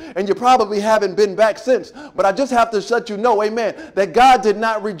church and you probably haven't been back since. But I just have to let you know, amen, that God did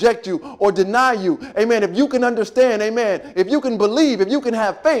not reject you or deny you. Amen. If you can understand, amen, if you can believe, if you can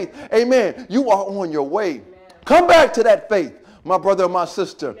have faith, amen, you are on your way. Amen. Come back to that faith, my brother or my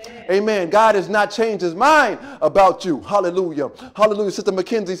sister. Amen. God has not changed his mind about you. Hallelujah. Hallelujah. Sister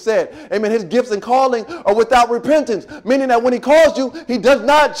McKenzie said, amen, his gifts and calling are without repentance, meaning that when he calls you, he does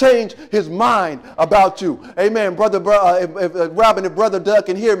not change his mind about you. Amen. Robin, if Brother Doug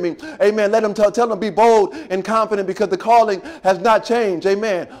can hear me, amen, let him tell him be bold and confident because the calling has not changed.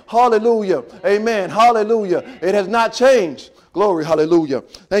 Amen. Hallelujah. Amen. Hallelujah. It has not changed. Glory. Hallelujah.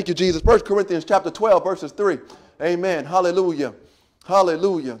 Thank you, Jesus. 1 Corinthians chapter 12, verses 3. Amen. Hallelujah.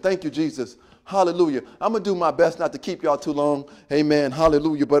 Hallelujah. Thank you, Jesus. Hallelujah. I'm going to do my best not to keep y'all too long. Amen.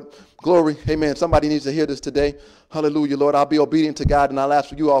 Hallelujah. But glory. Amen. Somebody needs to hear this today. Hallelujah, Lord. I'll be obedient to God and I'll ask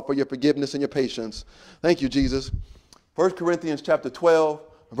for you all for your forgiveness and your patience. Thank you, Jesus. 1 Corinthians chapter 12,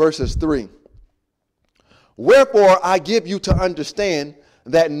 verses 3. Wherefore I give you to understand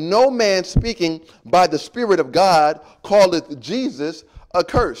that no man speaking by the Spirit of God calleth Jesus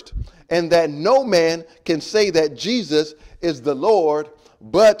accursed, and that no man can say that Jesus is the Lord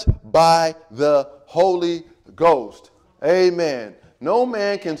but by the Holy Ghost. Amen. No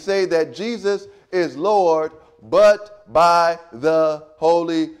man can say that Jesus is Lord but by the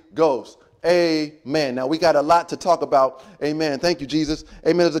Holy Ghost. Amen. Now we got a lot to talk about. Amen. Thank you, Jesus.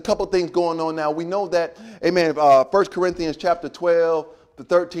 Amen. There's a couple things going on now. We know that, amen, 1 Corinthians chapter 12 to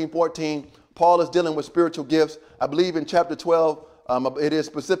 13, 14, Paul is dealing with spiritual gifts. I believe in chapter 12, it is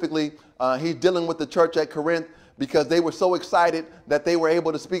specifically, he's dealing with the church at Corinth because they were so excited that they were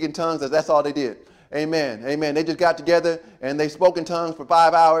able to speak in tongues that that's all they did. Amen. Amen. They just got together and they spoke in tongues for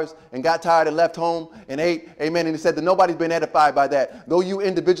 5 hours and got tired and left home and ate. Amen. And he said that nobody's been edified by that. Though you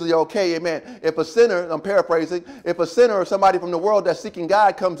individually are okay. Amen. If a sinner, I'm paraphrasing, if a sinner or somebody from the world that's seeking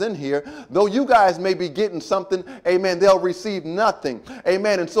God comes in here, though you guys may be getting something, amen, they'll receive nothing.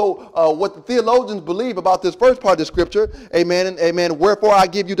 Amen. And so what the theologians believe about this first part of the scripture, amen, and amen, wherefore I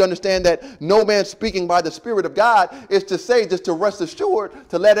give you to understand that no man speaking by the Spirit of God is to say, just to rest assured,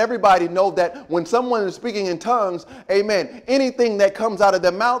 to let everybody know that when someone is speaking in tongues, amen, anything that comes out of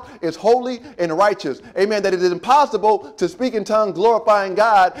their mouth is holy and righteous. Amen. That it is impossible to speak in tongues glorifying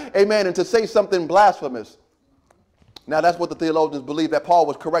God, amen, and to say something blasphemous. Now, that's what the theologians believe, that Paul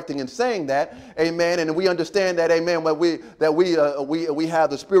was correcting in saying that, amen, and we understand that, amen, when we have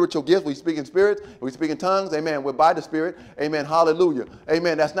the spiritual gifts, we speak in spirits, we speak in tongues, amen, we're by the Spirit, amen, hallelujah,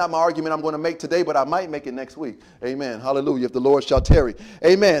 amen. That's not my argument I'm going to make today, but I might make it next week, amen, hallelujah, if the Lord shall tarry,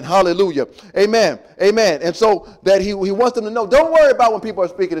 amen, hallelujah, amen, amen. And so that he wants them to know, don't worry about when people are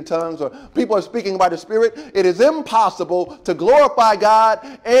speaking in tongues or people are speaking by the Spirit. It is impossible to glorify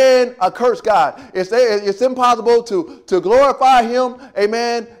God and curse God. It's impossible to glorify him,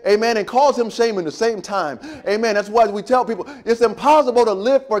 amen, amen, and cause him shame in the same time. Amen. That's why we tell people it's impossible to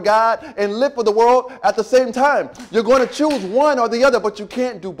live for God and live for the world at the same time. You're going to choose one or the other, but you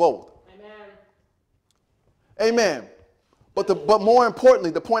can't do both. Amen. Amen. But more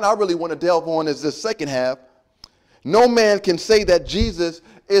importantly, the point I really want to delve on is this second half. No man can say that Jesus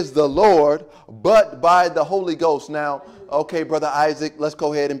is the Lord but by the Holy Ghost. Now, okay, Brother Isaac, let's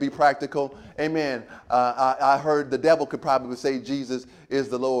go ahead and be practical. Amen. I heard the devil could probably say Jesus is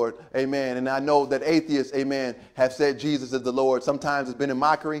the Lord. Amen. And I know that atheists, amen, have said Jesus is the Lord. Sometimes it's been in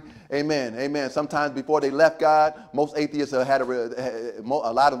mockery. Amen. Amen. Sometimes before they left God, most atheists had a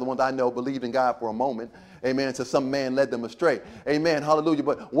lot of the ones I know believed in God for a moment. Amen. Until some man led them astray. Amen. Hallelujah.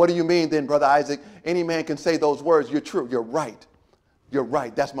 But what do you mean then, Brother Isaac? Any man can say those words. You're true. You're right. You're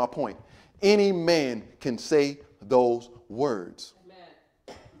right. That's my point. Any man can say those words.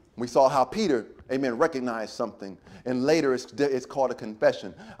 Amen. We saw how Peter, amen, recognized something. And later it's called a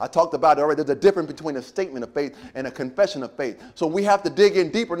confession. I talked about it already. There's a difference between a statement of faith and a confession of faith. So we have to dig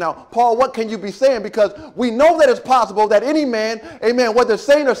in deeper. Now, Paul, what can you be saying? Because we know that it's possible that any man, amen, whether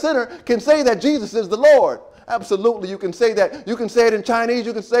saint or sinner, can say that Jesus is the Lord. Absolutely, you can say that. You can say it in Chinese,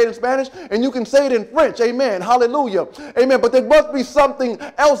 you can say it in Spanish, and you can say it in French. Amen. Hallelujah. Amen. But there must be something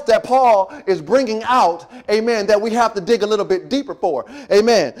else that Paul is bringing out, amen, that we have to dig a little bit deeper for.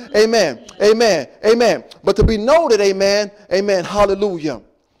 Amen. Amen. Amen. Amen. But to be noted, amen, amen, hallelujah,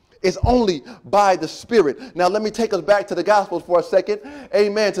 It's only by the Spirit. Now, let me take us back to the Gospels for a second.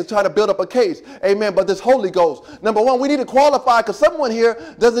 Amen. To try to build up a case. Amen. But this Holy Ghost. Number one, we need to qualify because someone here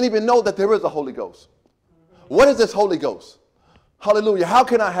doesn't even know that there is a Holy Ghost. What is this Holy Ghost? Hallelujah. How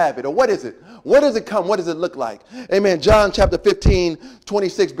can I have it? Or what is it? What does it come? What does it look like? Amen. John chapter 15,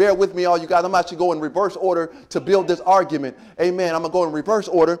 26. Bear with me, all you guys. I'm actually going in reverse order to build this argument. Amen. I'm going to go in reverse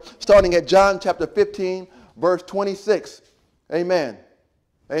order, starting at John chapter 15, verse 26. Amen.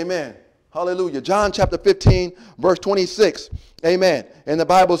 Amen. Hallelujah. John chapter 15, verse 26. Amen. And the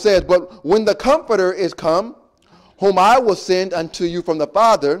Bible says, but when the Comforter is come, whom I will send unto you from the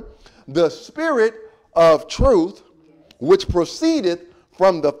Father, the Spirit of truth, which proceedeth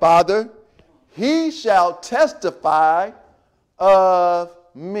from the Father, he shall testify of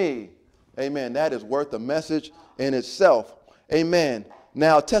me. Amen. That is worth a message in itself. Amen.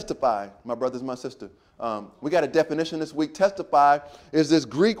 Now testify, my brothers, my sister. We got a definition this week. Testify is this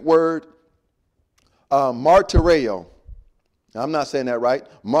Greek word, martyreo. Now, I'm not saying that right.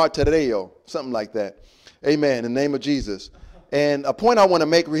 Martyreo, something like that. Amen. In the name of Jesus. And a point I want to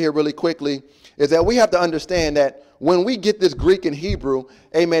make here really quickly is that we have to understand that when we get this Greek and Hebrew,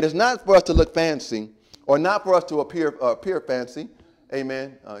 amen, it's not for us to look fancy or not for us to appear fancy.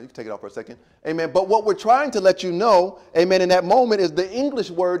 Amen. You can take it off for a second. Amen. But what we're trying to let you know, amen, in that moment is the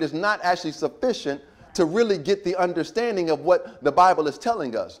English word is not actually sufficient to really get the understanding of what the Bible is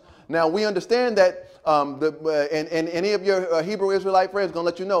telling us. Now, we understand that, and any of your Hebrew Israelite friends are going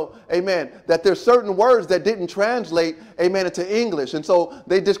to let you know, amen, that there's certain words that didn't translate, amen, into English. And so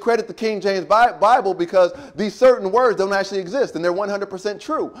they discredit the King James Bible because these certain words don't actually exist, and they're 100%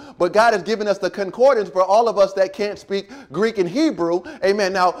 true. But God has given us the concordance for all of us that can't speak Greek and Hebrew,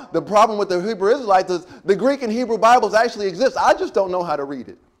 amen. Now, the problem with the Hebrew Israelites is the Greek and Hebrew Bibles actually exist. I just don't know how to read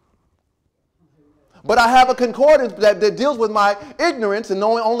it. But I have a concordance that deals with my ignorance and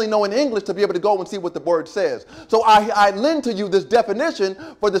only knowing English to be able to go and see what the word says. So I lend to you this definition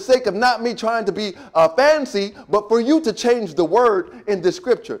for the sake of not me trying to be fancy, but for you to change the word in this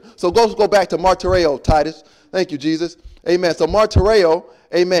scripture. So go back to martyreo, Titus. Thank you, Jesus. Amen. So martyreo,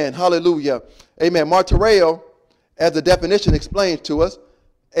 amen, hallelujah. Amen. Martyreo, as the definition explains to us,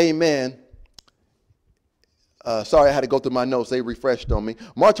 amen. Sorry, I had to go through my notes. They refreshed on me.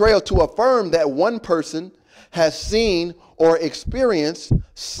 Martyreo, to affirm that one person has seen or experienced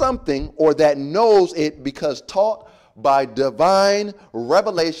something or that knows it because taught by divine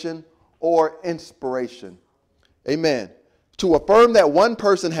revelation or inspiration. Amen. To affirm that one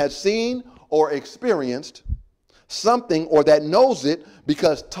person has seen or experienced something or that knows it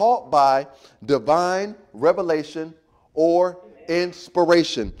because taught by divine revelation or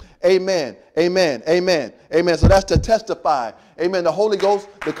inspiration. Amen. Amen. Amen. Amen. So that's to testify. Amen. The Holy Ghost,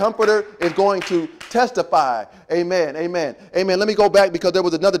 the Comforter, is going to testify. Amen. Amen. Amen. Let me go back because there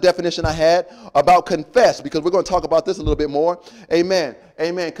was another definition I had about confess, because we're going to talk about this a little bit more. Amen.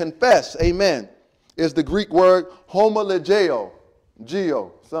 Amen. Confess. Amen. Is the Greek word homologeo.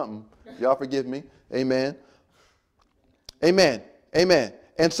 Geo. Something. Y'all forgive me. Amen. Amen. Amen.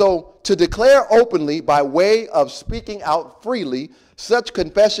 And so to declare openly by way of speaking out freely, such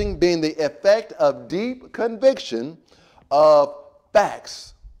confession being the effect of deep conviction of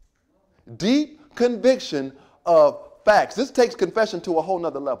facts. Deep conviction of facts. This takes confession to a whole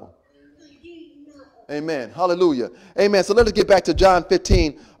nother level. Amen. Hallelujah. Amen. So let us get back to John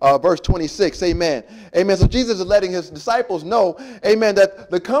 15, verse 26. Amen. Amen. So Jesus is letting his disciples know, amen,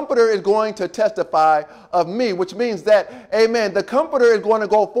 that the Comforter is going to testify of me, which means that, amen, the Comforter is going to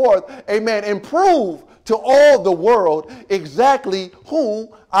go forth, amen, and prove to all the world exactly who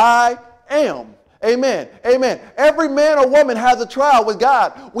I am. Amen. Amen. Every man or woman has a trial with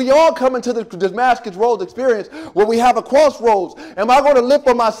God. We all come into the Damascus Road experience where we have a crossroads. Am I going to live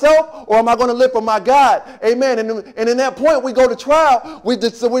for myself or am I going to live for my God? Amen. And in that point, we go to trial.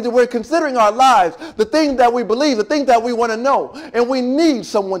 We're considering our lives, the things that we believe, the things that we want to know. And we need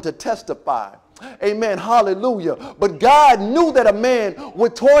someone to testify. Amen. Hallelujah. But God knew that a man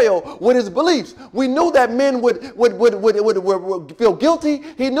would toil with his beliefs. We knew that men would feel guilty.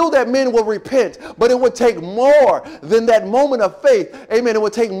 He knew that men would repent. But it would take more than that moment of faith. Amen. It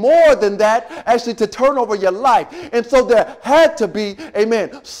would take more than that actually to turn over your life. And so there had to be,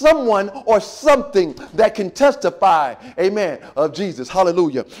 amen, someone or something that can testify, amen, of Jesus.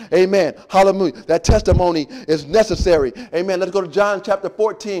 Hallelujah. Amen. Hallelujah. That testimony is necessary. Amen. Let's go to John chapter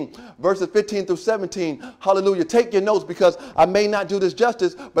 14, verses 15 through 17. Hallelujah. Take your notes because I may not do this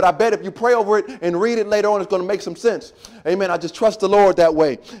justice, but I bet if you pray over it and read it later on, it's going to make some sense. Amen. I just trust the Lord that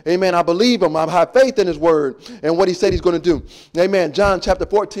way. Amen. I believe him. I have faith in his word and what he said he's going to do. Amen. John chapter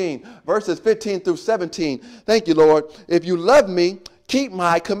 14, verses 15 through 17. Thank you, Lord. If you love me, keep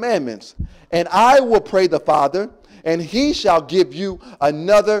my commandments. And I will pray the Father, and he shall give you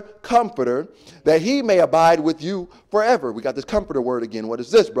another comforter, that he may abide with you forever. We got this comforter word again. What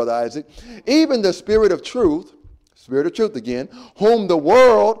is this, Brother Isaac? Even the Spirit of truth again, whom the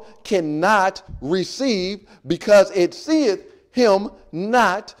world cannot receive, because it seeth him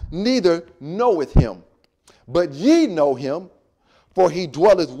not, neither knoweth him. But ye know him, for he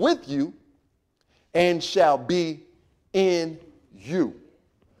dwelleth with you, and shall be in you.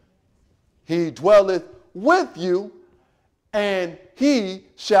 He dwelleth with you, and he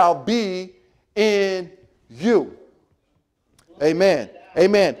shall be in you. Amen.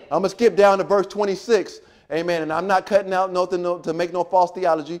 Amen. I'm going to skip down to verse 26. Amen. And I'm not cutting out nothing to make no false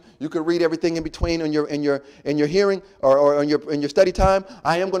theology. You can read everything in between in your hearing or in your study time.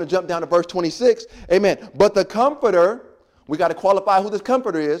 I am going to jump down to verse 26. Amen. But the Comforter, we got to qualify who this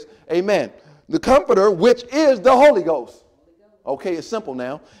Comforter is. Amen. The Comforter, which is the Holy Ghost. Okay, it's simple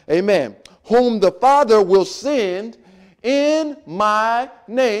now. Amen. Whom the Father will send in my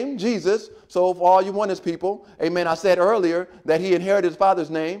name, Jesus. So for all you oneness people, amen, I said earlier that he inherited his Father's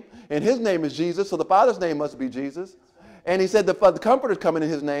name, and his name is Jesus, so the Father's name must be Jesus. And he said the Comforter is coming in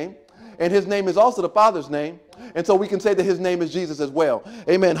his name, and his name is also the Father's name. And so we can say that his name is Jesus as well.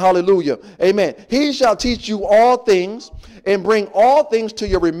 Amen. Hallelujah. Amen. He shall teach you all things and bring all things to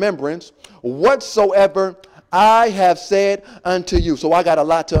your remembrance, whatsoever I have said unto you. So I got a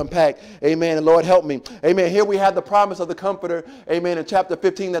lot to unpack. Amen. And Lord, help me. Amen. Here we have the promise of the Comforter. Amen. In chapter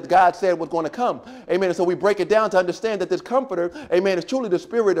 15 that God said was going to come. Amen. And so we break it down to understand that this Comforter, amen, is truly the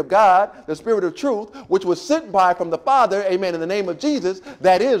Spirit of God, the Spirit of truth, which was sent by from the Father. Amen. In the name of Jesus,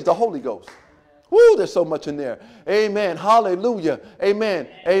 that is the Holy Ghost. Woo, there's so much in there. Amen. Hallelujah. Amen.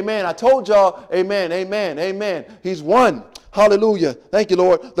 Amen. I told y'all, amen, amen, amen. He's one. Hallelujah. Thank you,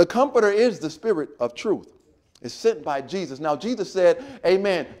 Lord. The Comforter is the Spirit of truth. It's sent by Jesus. Now, Jesus said,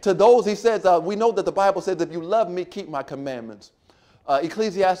 amen, to those, he says, we know that the Bible says, if you love me, keep my commandments.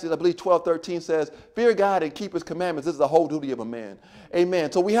 Ecclesiastes, I believe 12:13 says, fear God and keep his commandments. This is the whole duty of a man.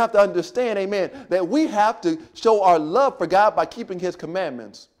 Amen. So we have to understand, amen, that we have to show our love for God by keeping his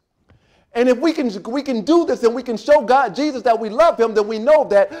commandments. And if we can do this and we can show God, Jesus, that we love him, then we know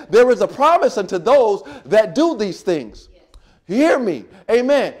that there is a promise unto those that do these things. Hear me.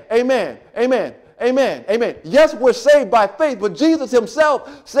 Amen. Amen. Amen. Amen. Amen. Yes, we're saved by faith, but Jesus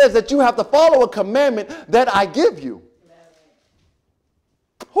himself says that you have to follow a commandment that I give you.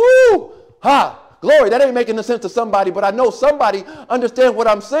 Whoo! Ha! Glory, that ain't making no sense to somebody, but I know somebody understands what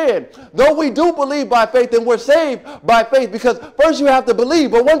I'm saying. Though we do believe by faith and we're saved by faith, because first you have to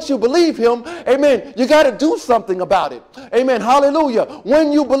believe, but once you believe him, amen, you got to do something about it. Amen. Hallelujah.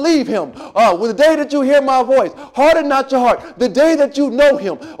 When you believe him, the day that you hear my voice, harden not your heart. The day that you know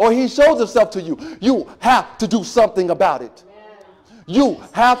him or he shows himself to you, you have to do something about it. You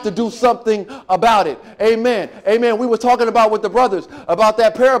have to do something about it. Amen. Amen. We were talking about with the brothers about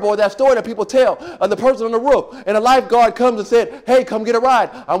that parable or that story that people tell of the person on the roof. And a lifeguard comes and said, hey, come get a ride.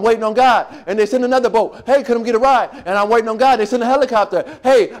 I'm waiting on God. And they send another boat. Hey, come get a ride. And I'm waiting on God. They send a helicopter.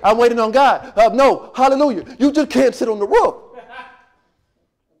 Hey, I'm waiting on God. No, hallelujah. You just can't sit on the roof.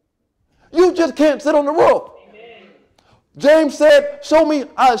 You just can't sit on the roof. James said, show me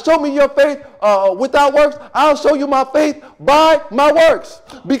your faith without works. I'll show you my faith by my works.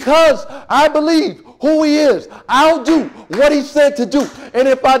 Because I believe who he is, I'll do what he said to do. And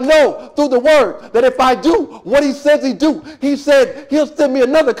if I know through the word that if I do what he says he do, he said he'll send me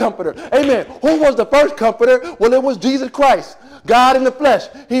another comforter. Amen. Who was the first comforter? Well, it was Jesus Christ. God in the flesh.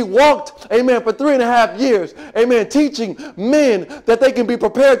 He walked, amen, for 3.5 years, amen, teaching men that they can be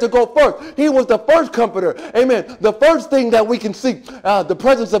prepared to go first. He was the first comforter, amen, the first thing that we can see, the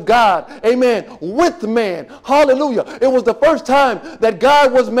presence of God, amen, with man. Hallelujah. It was the first time that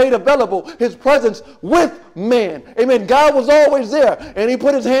God was made available, his presence with man. Amen. God was always there, and he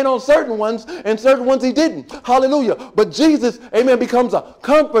put his hand on certain ones, and certain ones he didn't. Hallelujah. But Jesus, amen, becomes a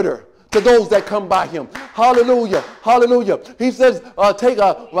comforter to those that come by him. Hallelujah. Hallelujah. He says,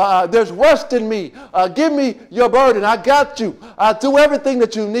 there's rest in me. Give me your burden. I got you. I do everything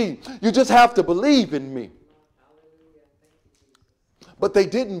that you need. You just have to believe in me. But they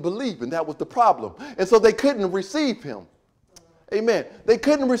didn't believe, and that was the problem. And so they couldn't receive him. Amen. They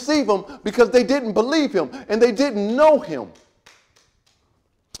couldn't receive him because they didn't believe him and they didn't know him.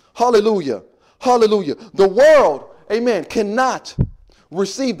 Hallelujah. Hallelujah. The world, amen, cannot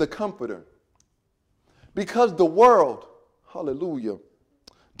receive the comforter because the world, hallelujah,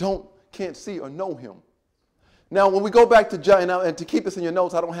 can't see or know him. Now, when we go back to John, and to keep this in your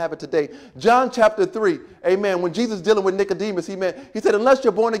notes, I don't have it today. John chapter 3, amen, when Jesus is dealing with Nicodemus, he said, unless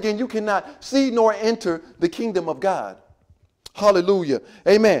you're born again, you cannot see nor enter the kingdom of God. Hallelujah.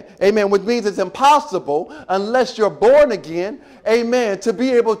 Amen. Amen. Which means it's impossible unless you're born again. Amen. To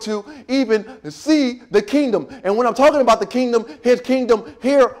be able to even see the kingdom. And when I'm talking about the kingdom, his kingdom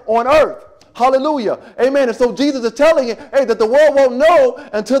here on earth. Hallelujah. Amen. And so Jesus is telling you, hey, that the world won't know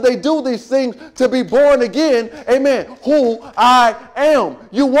until they do these things to be born again. Amen. Who I am.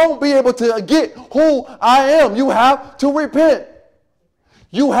 You won't be able to get who I am. You have to repent.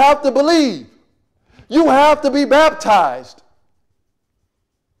 You have to believe. You have to be baptized.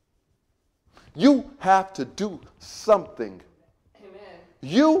 You have to do something. Amen.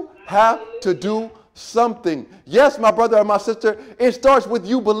 You have to do something. Yes, my brother and my sister, it starts with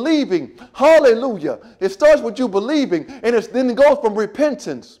you believing. Hallelujah. It starts with you believing, and then it goes from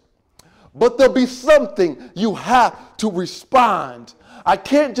repentance. But there'll be something you have to respond. I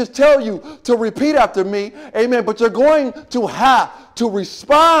can't just tell you to repeat after me, amen, but you're going to have to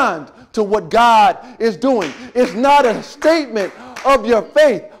respond to what God is doing. It's not a statement of your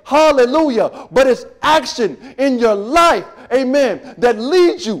faith, hallelujah, but it's action in your life, amen, that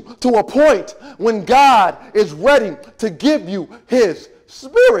leads you to a point when God is ready to give you his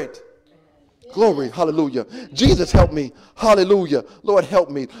spirit. Glory, hallelujah. Jesus, help me. Hallelujah. Lord, help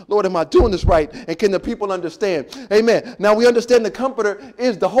me. Lord, am I doing this right? And can the people understand? Amen. Now we understand the comforter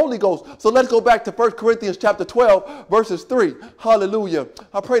is the Holy Ghost. So let's go back to 1 Corinthians chapter 12, verses 3. Hallelujah.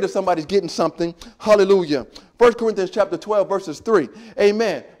 I pray that somebody's getting something. Hallelujah. 1 Corinthians chapter 12, verses 3.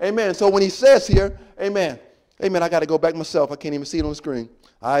 Amen. Amen. So when he says here, amen. Amen. I got to go back myself. I can't even see it on the screen.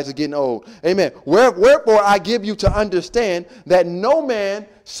 Eyes are getting old. Amen. Wherefore I give you to understand that no man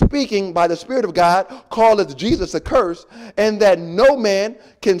speaking by the Spirit of God calleth Jesus accursed, and that no man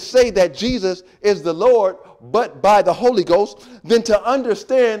can say that Jesus is the Lord but by the Holy Ghost. Then to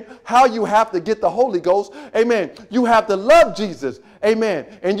understand how you have to get the Holy Ghost, amen, you have to love Jesus,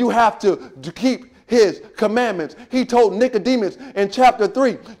 amen, and you have to keep his commandments. He told Nicodemus in chapter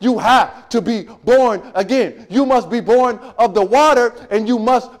 3, you have to be born again. You must be born of the water, and you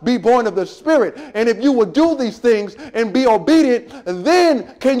must be born of the Spirit. And if you will do these things and be obedient,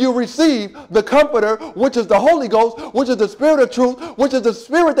 then can you receive the Comforter, which is the Holy Ghost, which is the Spirit of truth, which is the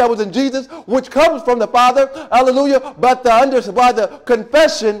Spirit that was in Jesus, which comes from the Father, hallelujah, but by the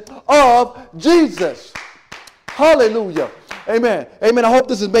confession of Jesus. Hallelujah. Amen. Amen. I hope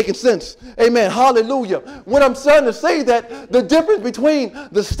this is making sense. Amen. Hallelujah. When I'm trying to say that the difference between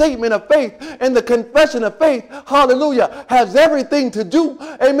the statement of faith and the confession of faith, hallelujah, has everything to do,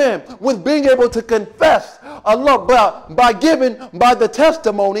 amen, with being able to confess Allah by the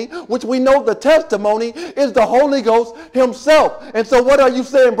testimony, which we know the testimony is the Holy Ghost himself. And so what are you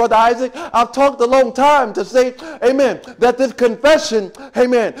saying, Brother Isaac? I've talked a long time to say, amen, that this confession,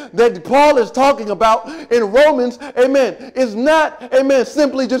 amen, that Paul is talking about in Romans, amen, is not, amen,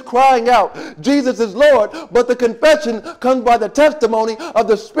 simply just crying out, Jesus is Lord, but the confession comes by the testimony of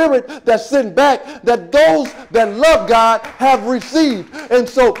the Spirit that's sent back, that those that love God have received. And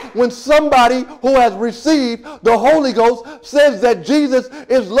so when somebody who has received the Holy Ghost says that Jesus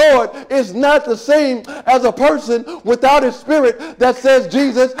is Lord, it's not the same as a person without his Spirit that says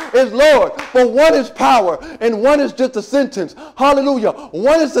Jesus is Lord. For one is power and one is just a sentence. Hallelujah.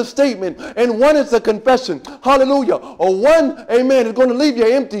 One is a statement and one is a confession. Hallelujah. Or one, amen, is going to leave you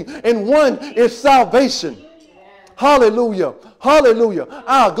empty, and one is salvation. Hallelujah. Hallelujah.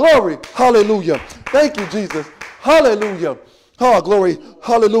 Ah, glory. Hallelujah. Thank you, Jesus. Hallelujah. Oh, glory.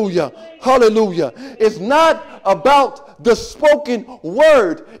 Hallelujah. Hallelujah. It's not about the spoken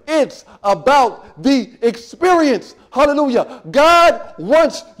word. It's about the experience. Hallelujah. God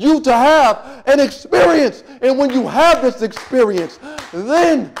wants you to have an experience. And when you have this experience,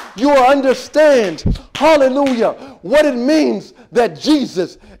 then you will understand, hallelujah, what it means that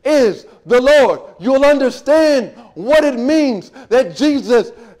Jesus is the Lord. You'll understand what it means that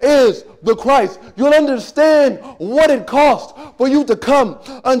Jesus is the Christ. You'll understand what it costs for you to come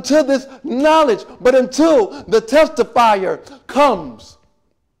until this knowledge, but until the testifier comes,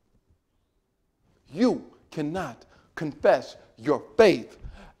 you cannot confess your faith.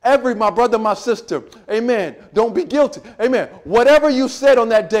 My brother, my sister, amen, don't be guilty. Amen. Whatever you said on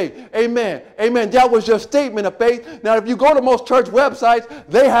that day, amen, amen, that was your statement of faith. Now, if you go to most church websites,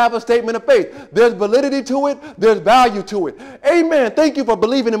 they have a statement of faith. There's validity to it. There's value to it. Amen. Thank you for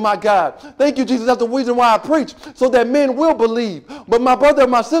believing in my God. Thank you, Jesus. That's the reason why I preach, so that men will believe. But my brother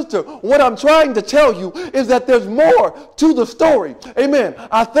and my sister, what I'm trying to tell you is that there's more to the story. Amen.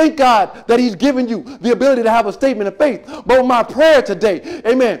 I thank God that he's given you the ability to have a statement of faith. But my prayer today,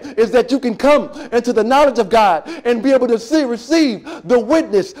 amen, is that you can come into the knowledge of God and be able to receive the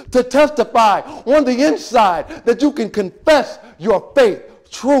witness to testify on the inside, that you can confess your faith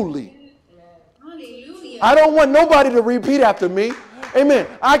truly. Hallelujah. I don't want nobody to repeat after me. Amen.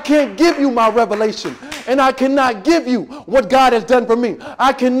 I can't give you my revelation, and I cannot give you what God has done for me.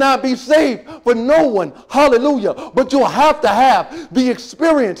 I cannot be saved for no one. Hallelujah. But you'll have to have the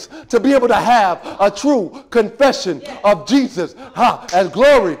experience to be able to have a true confession of Jesus as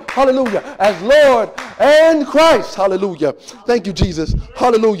glory. Hallelujah. As Lord and Christ. Hallelujah. Thank you, Jesus.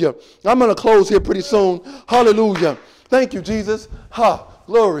 Hallelujah. I'm going to close here pretty soon. Hallelujah. Thank you, Jesus.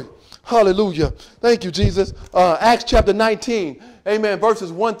 Glory. Hallelujah. Thank you, Jesus. Acts chapter 19. Amen.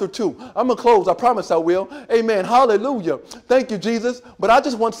 Verses 1 through 2. I'm going to close. I promise I will. Amen. Hallelujah. Thank you, Jesus. But I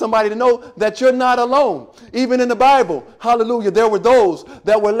just want somebody to know that you're not alone. Even in the Bible. Hallelujah. There were those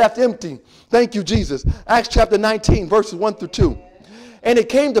that were left empty. Thank you, Jesus. Acts chapter 19, verses 1 through 2. And it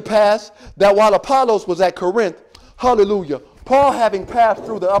came to pass that while Apollos was at Corinth, hallelujah, Paul, having passed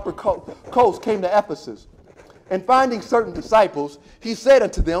through the upper coast, came to Ephesus. And finding certain disciples, he said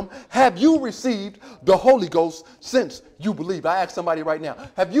unto them, have you received the Holy Ghost since you believed? I ask somebody right now,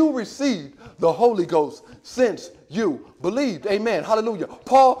 have you received the Holy Ghost since you believed? Amen. Hallelujah.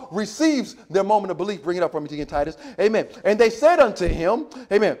 Paul receives their moment of belief. Bring it up for me, Deacon Titus. Amen. And they said unto him,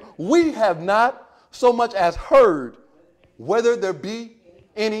 amen, we have not so much as heard whether there be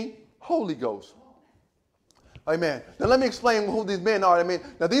any Holy Ghost. Amen. Now let me explain who these men are. I mean,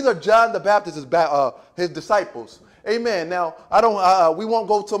 now these are John the Baptist's his disciples. Amen. Now we won't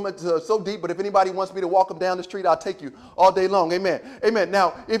go so deep, but if anybody wants me to walk them down the street, I'll take you all day long. Amen. Amen.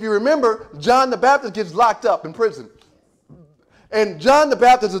 Now, if you remember, John the Baptist gets locked up in prison. And John the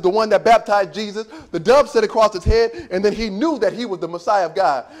Baptist is the one that baptized Jesus. The dove sat across his head, and then he knew that he was the Messiah of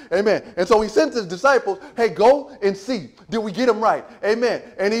God. Amen. And so he sent his disciples, hey, go and see. Did we get him right? Amen.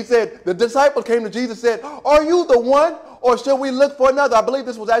 And he said, the disciples came to Jesus and said, are you the one, or shall we look for another? I believe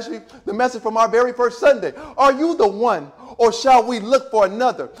this was actually the message from our very first Sunday. Are you the one, or shall we look for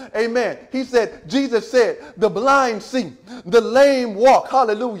another? Amen. He said, Jesus said, the blind see, the lame walk.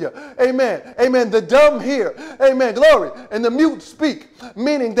 Hallelujah. Amen. Amen. The dumb hear. Amen. Glory. And the mute speak.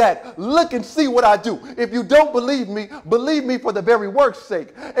 Meaning that look and see what I do. If you don't believe me for the very work's sake.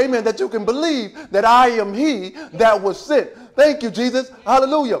 Amen. That you can believe that I am he that was sent. Thank you, Jesus.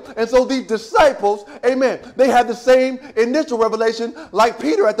 Hallelujah. And so these disciples, amen, they had the same initial revelation like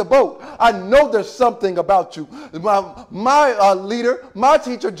Peter at the boat. I know there's something about you. My leader, my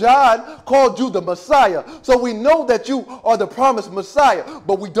teacher, John, called you the Messiah. So we know that you are the promised Messiah,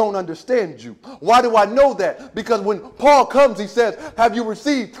 but we don't understand you. Why do I know that? Because when Paul comes, he says, have you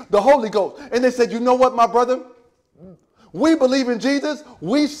received the Holy Ghost? And they said, you know what, my brother? We believe in Jesus.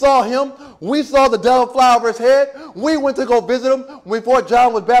 We saw him. We saw the dove fly over his head. We went to go visit him before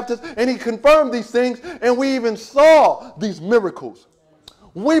John was baptized, and he confirmed these things, and we even saw these miracles.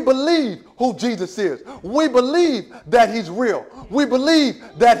 We believe who Jesus is. We believe that he's real. We believe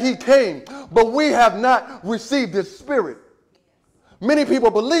that he came, but we have not received his spirit. Many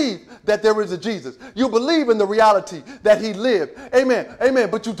people believe that there is a Jesus. You believe in the reality that he lived. Amen.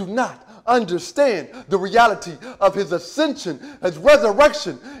 Amen. But you do not understand the reality of his ascension, his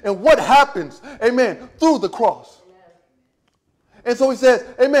resurrection, and what happens, amen, through the cross. Amen. And so he says,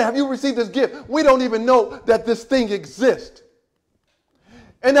 amen, have you received this gift? We don't even know that this thing exists.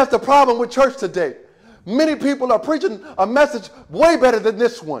 And that's the problem with church today. Many people are preaching a message way better than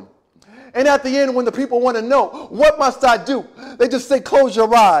this one. And at the end, when the people want to know, what must I do? They just say, close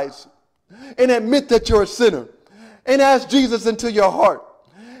your eyes and admit that you're a sinner and ask Jesus into your heart.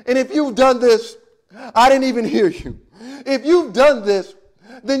 And if you've done this, I didn't even hear you. If you've done this,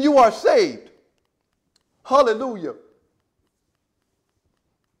 then you are saved. Hallelujah.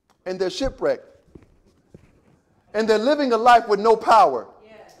 And they're shipwrecked. And they're living a life with no power.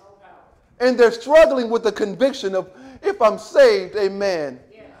 Yeah, no power. And they're struggling with the conviction of, if I'm saved, amen,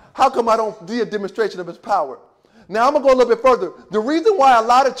 how come I don't see a demonstration of his power? Now, I'm going to go a little bit further. The reason why a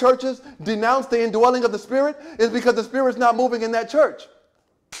lot of churches denounce the indwelling of the Spirit is because the Spirit's not moving in that church.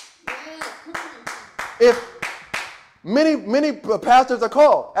 If many pastors are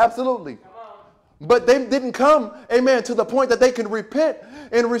called, absolutely. But they didn't come, amen, to the point that they can repent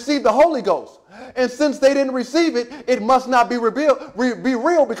and receive the Holy Ghost. And since they didn't receive it, it must not be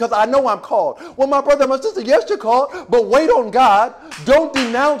real because I know I'm called. Well, my brother, my sister, yes, you're called, but wait on God. Don't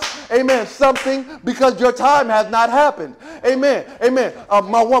denounce, amen, something because your time has not happened. Amen. Amen.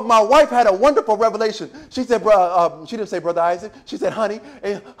 My wife had a wonderful revelation. She said, she didn't say Brother Isaac. She said, honey,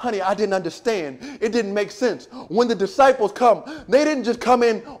 I didn't understand. It didn't make sense. When the disciples come, they didn't just come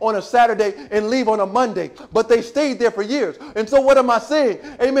in on a Saturday and leave on a Monday, but they stayed there for years. And so what am I saying?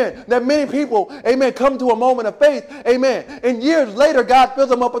 Amen. That many people, amen, come to a moment of faith. Amen. And years later, God fills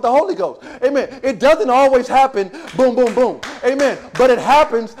them up with the Holy Ghost. Amen. It doesn't always happen boom, boom, boom. Amen. But it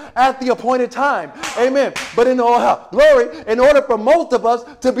happens at the appointed time. Amen. But in order for most of us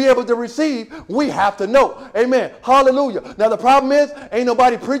to be able to receive, we have to know. Amen. Hallelujah. Now the problem is, ain't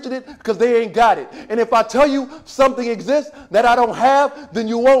nobody preaching it because they ain't got it. And if I tell you something exists that I don't have, then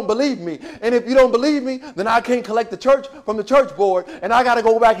you won't believe me. And if you don't believe me, then I can't collect the church from the church board, and I got to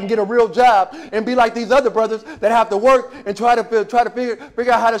go back and get a real job and be like these other brothers that have to work and try to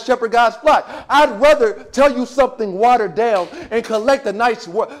figure out how to shepherd God's flock. I'd rather tell you something watered down and collect a nice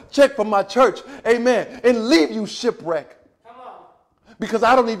check from my church, amen, and leave you shipwrecked. Come on. Because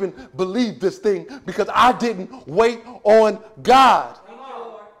I don't even believe this thing because I didn't wait on God. Come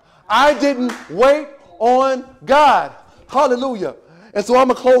on. I didn't wait on God. Hallelujah. And so I'm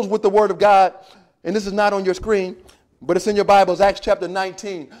going to close with the word of God. And this is not on your screen, but it's in your Bibles. Acts chapter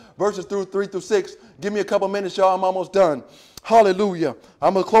 19, verses 3 through 6. Give me a couple minutes, y'all. I'm almost done. Hallelujah.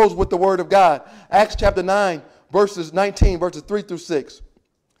 I'm going to close with the word of God. Acts chapter 19, verses 3 through 6.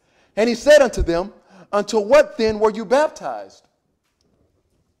 And he said unto them, unto what then were you baptized?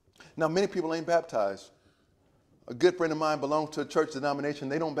 Now, many people ain't baptized. A good friend of mine belongs to a church denomination.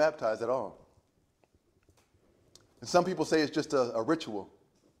 They don't baptize at all. And some people say it's just a ritual.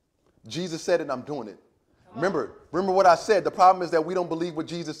 Jesus said it, and I'm doing it. Remember what I said. The problem is that we don't believe what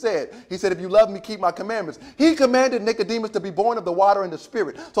Jesus said. He said, if you love me, keep my commandments. He commanded Nicodemus to be born of the water and the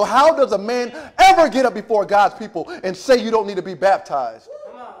spirit. So how does a man ever get up before God's people and say you don't need to be baptized?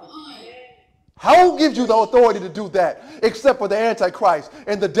 Who gives you the authority to do that except for the Antichrist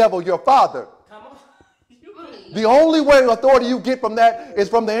and the devil, your father? Come on. The only way authority you get from that is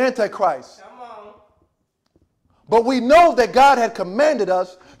from the Antichrist. Come on. But we know that God had commanded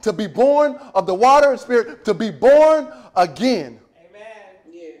us to be born of the water and spirit, to be born again. Amen.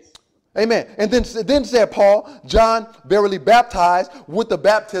 Yes. Amen. And then said Paul, John verily baptized with the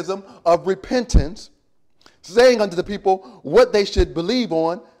baptism of repentance, saying unto the people what they should believe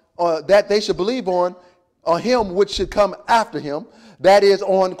on, that they should believe on him which should come after him, that is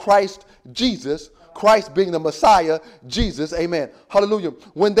on Christ Jesus, Christ being the Messiah, Jesus. Amen. Hallelujah.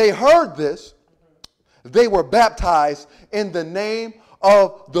 When they heard this, they were baptized in the name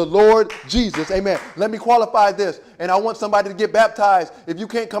of the Lord Jesus. Amen. Let me qualify this. And I want somebody to get baptized. If you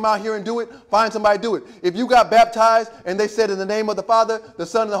can't come out here and do it, find somebody to do it. If you got baptized and they said in the name of the Father, the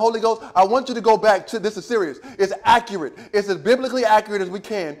Son, and the Holy Ghost, I want you to go back to, this is serious. It's accurate. It's as biblically accurate as we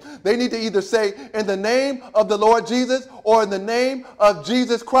can. They need to either say in the name of the Lord Jesus or in the name of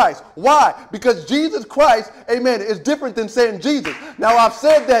Jesus Christ. Why? Because Jesus Christ, amen, is different than saying Jesus. Now I've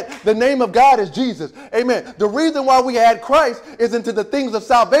said that the name of God is Jesus. Amen. The reason why we add Christ is into the things of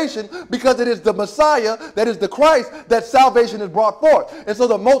salvation because it is the Messiah, that is the Christ, that salvation is brought forth. And so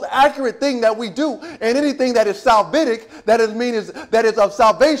the most accurate thing that we do, and anything that is salvific, that is of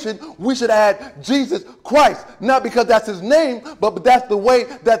salvation, we should add Jesus Christ. Not because that's his name, but that's the way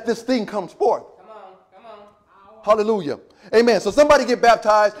that this thing comes forth. Come on. Hallelujah. Amen. So somebody get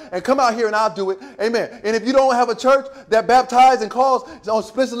baptized and come out here and I'll do it. Amen. And if you don't have a church that baptizes and calls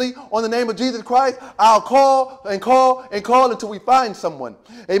explicitly on the name of Jesus Christ, I'll call until we find someone.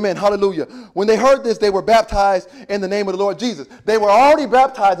 Amen. Hallelujah. When they heard this, they were baptized in the name of the Lord Jesus. They were already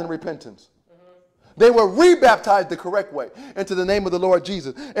baptized in repentance. They were rebaptized the correct way into the name of the Lord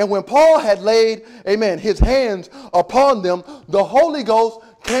Jesus. And when Paul had laid, amen, his hands upon them, the Holy Ghost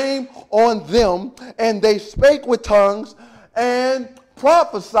came on them, and they spake with tongues and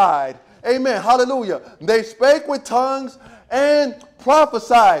prophesied. Amen. Hallelujah. They spake with tongues and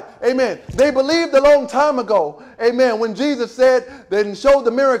prophesied. Amen. They believed a long time ago. Amen. When Jesus said that and showed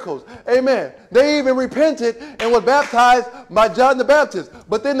the miracles. Amen. They even repented and were baptized by John the Baptist.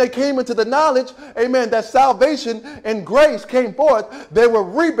 But then they came into the knowledge, amen, that salvation and grace came forth. They were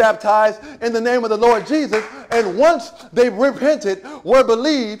rebaptized in the name of the Lord Jesus. And once they repented, were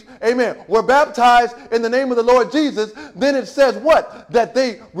believed, amen, were baptized in the name of the Lord Jesus, then it says what? That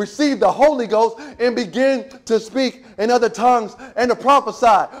they received the Holy Ghost and began to speak in other tongues and to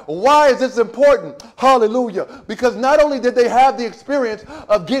prophesy. Why is this important? Hallelujah. Because not only did they have the experience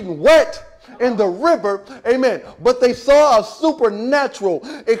of getting wet in the river, amen, but they saw a supernatural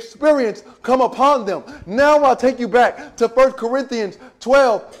experience come upon them. Now I'll take you back to 1 Corinthians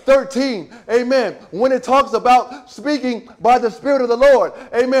 12:13, amen, when it talks about speaking by the Spirit of the Lord,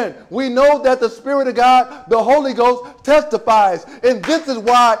 amen. We know that the Spirit of God, the Holy Ghost, testifies, and this is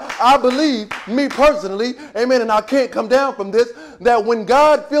why I believe, me personally, amen, and I can't come down from this, that when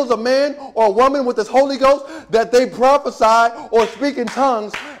God fills a man or a woman with his Holy Ghost, that they prophesy or speak in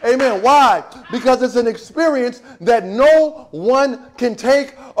tongues, amen. Why? Because it's an experience that no one can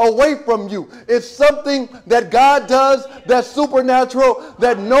take away from you. It's something that God does that's supernatural world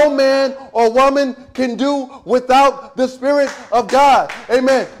that no man or woman can do without the Spirit of God.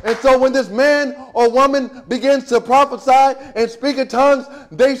 Amen. And so when this man or woman begins to prophesy and speak in tongues,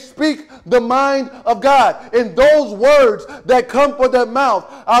 they speak the mind of God. And those words that come from their mouth,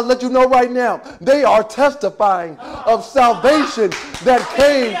 I'll let you know right now, they are testifying of salvation that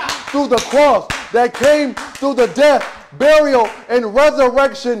came through the cross, that came through the death, burial, and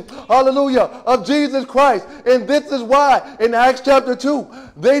resurrection, hallelujah, of Jesus Christ. And this is why in Acts chapter 2,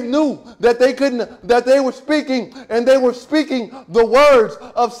 they knew that they were speaking, and they were speaking the words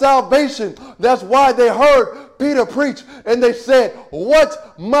of salvation. That's why they heard Peter preach, and they said,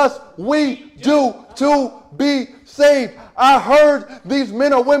 what must we do to be saved? I heard these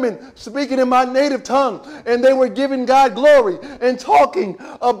men or women speaking in my native tongue, and they were giving God glory and talking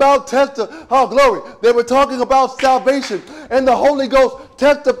about glory. They were talking about salvation, and the Holy Ghost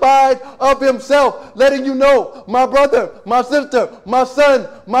testified of himself, letting you know, my brother, my sister, my son,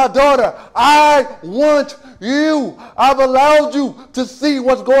 my daughter, I want you. I've allowed you to see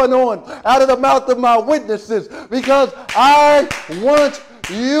what's going on out of the mouth of my witnesses because I want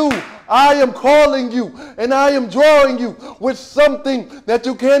you. I am calling you and I am drawing you with something that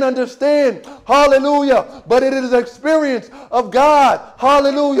you can't understand. Hallelujah. But it is an experience of God.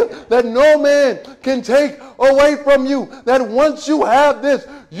 Hallelujah. That no man can take away from you. That once you have this,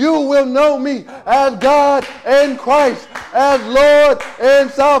 you will know me as God and Christ, as Lord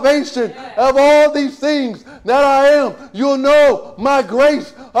and salvation of all these things that I am. You'll know my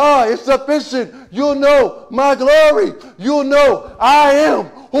grace is sufficient. You'll know my glory. You'll know I am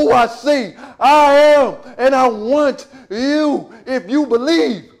who I see. I am, and I want you. If you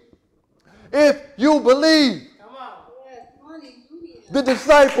believe, Come on. Yes, hallelujah. the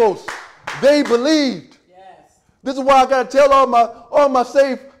disciples, they believed. Yes. This is why I got to tell all my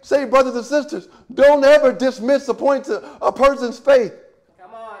saved brothers and sisters, don't ever dismiss a person's faith.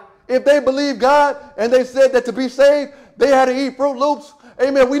 Come on. If they believe God and they said that to be saved, they had to eat Fruit Loops,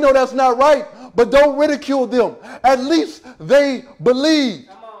 amen, we know that's not right, but don't ridicule them. At least they believe.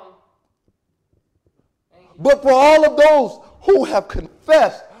 Come on. Thank you. But for all of those who have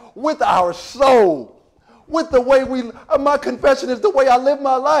confessed with our soul, with the way my confession is the way I live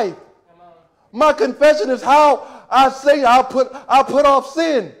my life. Come on. My confession is how I say I put off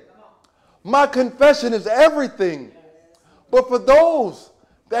sin. My confession is everything. But for those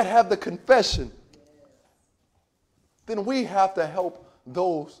that have the confession, then we have to help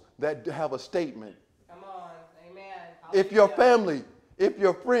those that have a statement. Come on. Amen. If your Hallelujah. family, if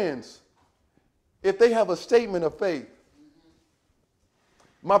your friends, if they have a statement of faith,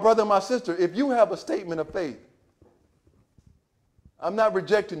 my brother and my sister, if you have a statement of faith, I'm not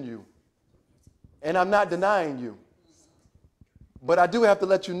rejecting you and I'm not denying you, but I do have to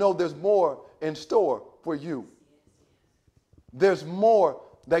let you know there's more in store for you. There's more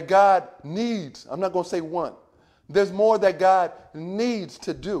that God needs. I'm not going to say want. There's more that God needs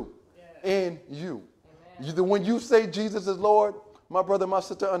to do in you. When you say Jesus is Lord, my brother, my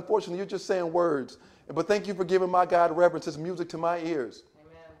sister, unfortunately, you're just saying words. But thank you for giving my God reverence. It's music to my ears.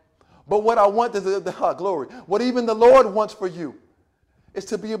 Amen. But what I want is glory. What even the Lord wants for you is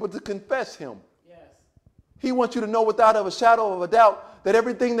to be able to confess him. Yes. He wants you to know without a shadow of a doubt that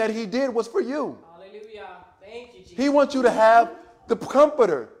everything that he did was for you. Hallelujah. Thank you, Jesus. He wants you to have the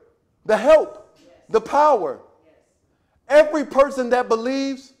comforter, the help, the power. Every person that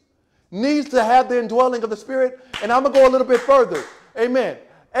believes needs to have the indwelling of the Spirit. And I'm going to go a little bit further. Amen.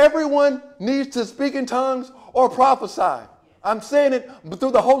 Everyone needs to speak in tongues or prophesy. I'm saying it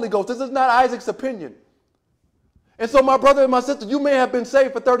through the Holy Ghost. This is not Isaac's opinion. And so my brother and my sister, you may have been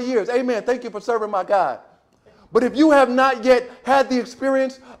saved for 30 years. Amen. Thank you for serving my God. But if you have not yet had the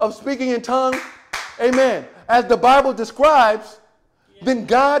experience of speaking in tongues, amen, as the Bible describes, then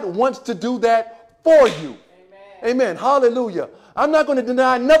God wants to do that for you. Amen. Hallelujah. I'm not going to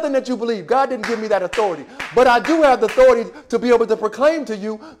deny nothing that you believe. God didn't give me that authority. But I do have the authority to be able to proclaim to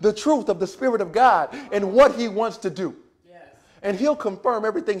you the truth of the Spirit of God and what he wants to do. Yes. And he'll confirm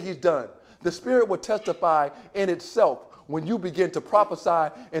everything he's done. The Spirit will testify in itself when you begin to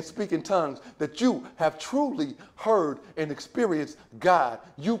prophesy and speak in tongues that you have truly heard and experienced God.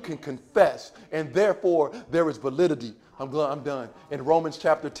 You can confess, and therefore there is validity. I'm done. In Romans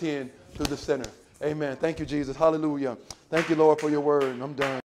chapter 10 through the center. Amen. Thank you, Jesus. Hallelujah. Thank you, Lord, for your word. I'm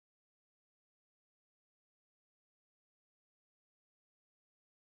done.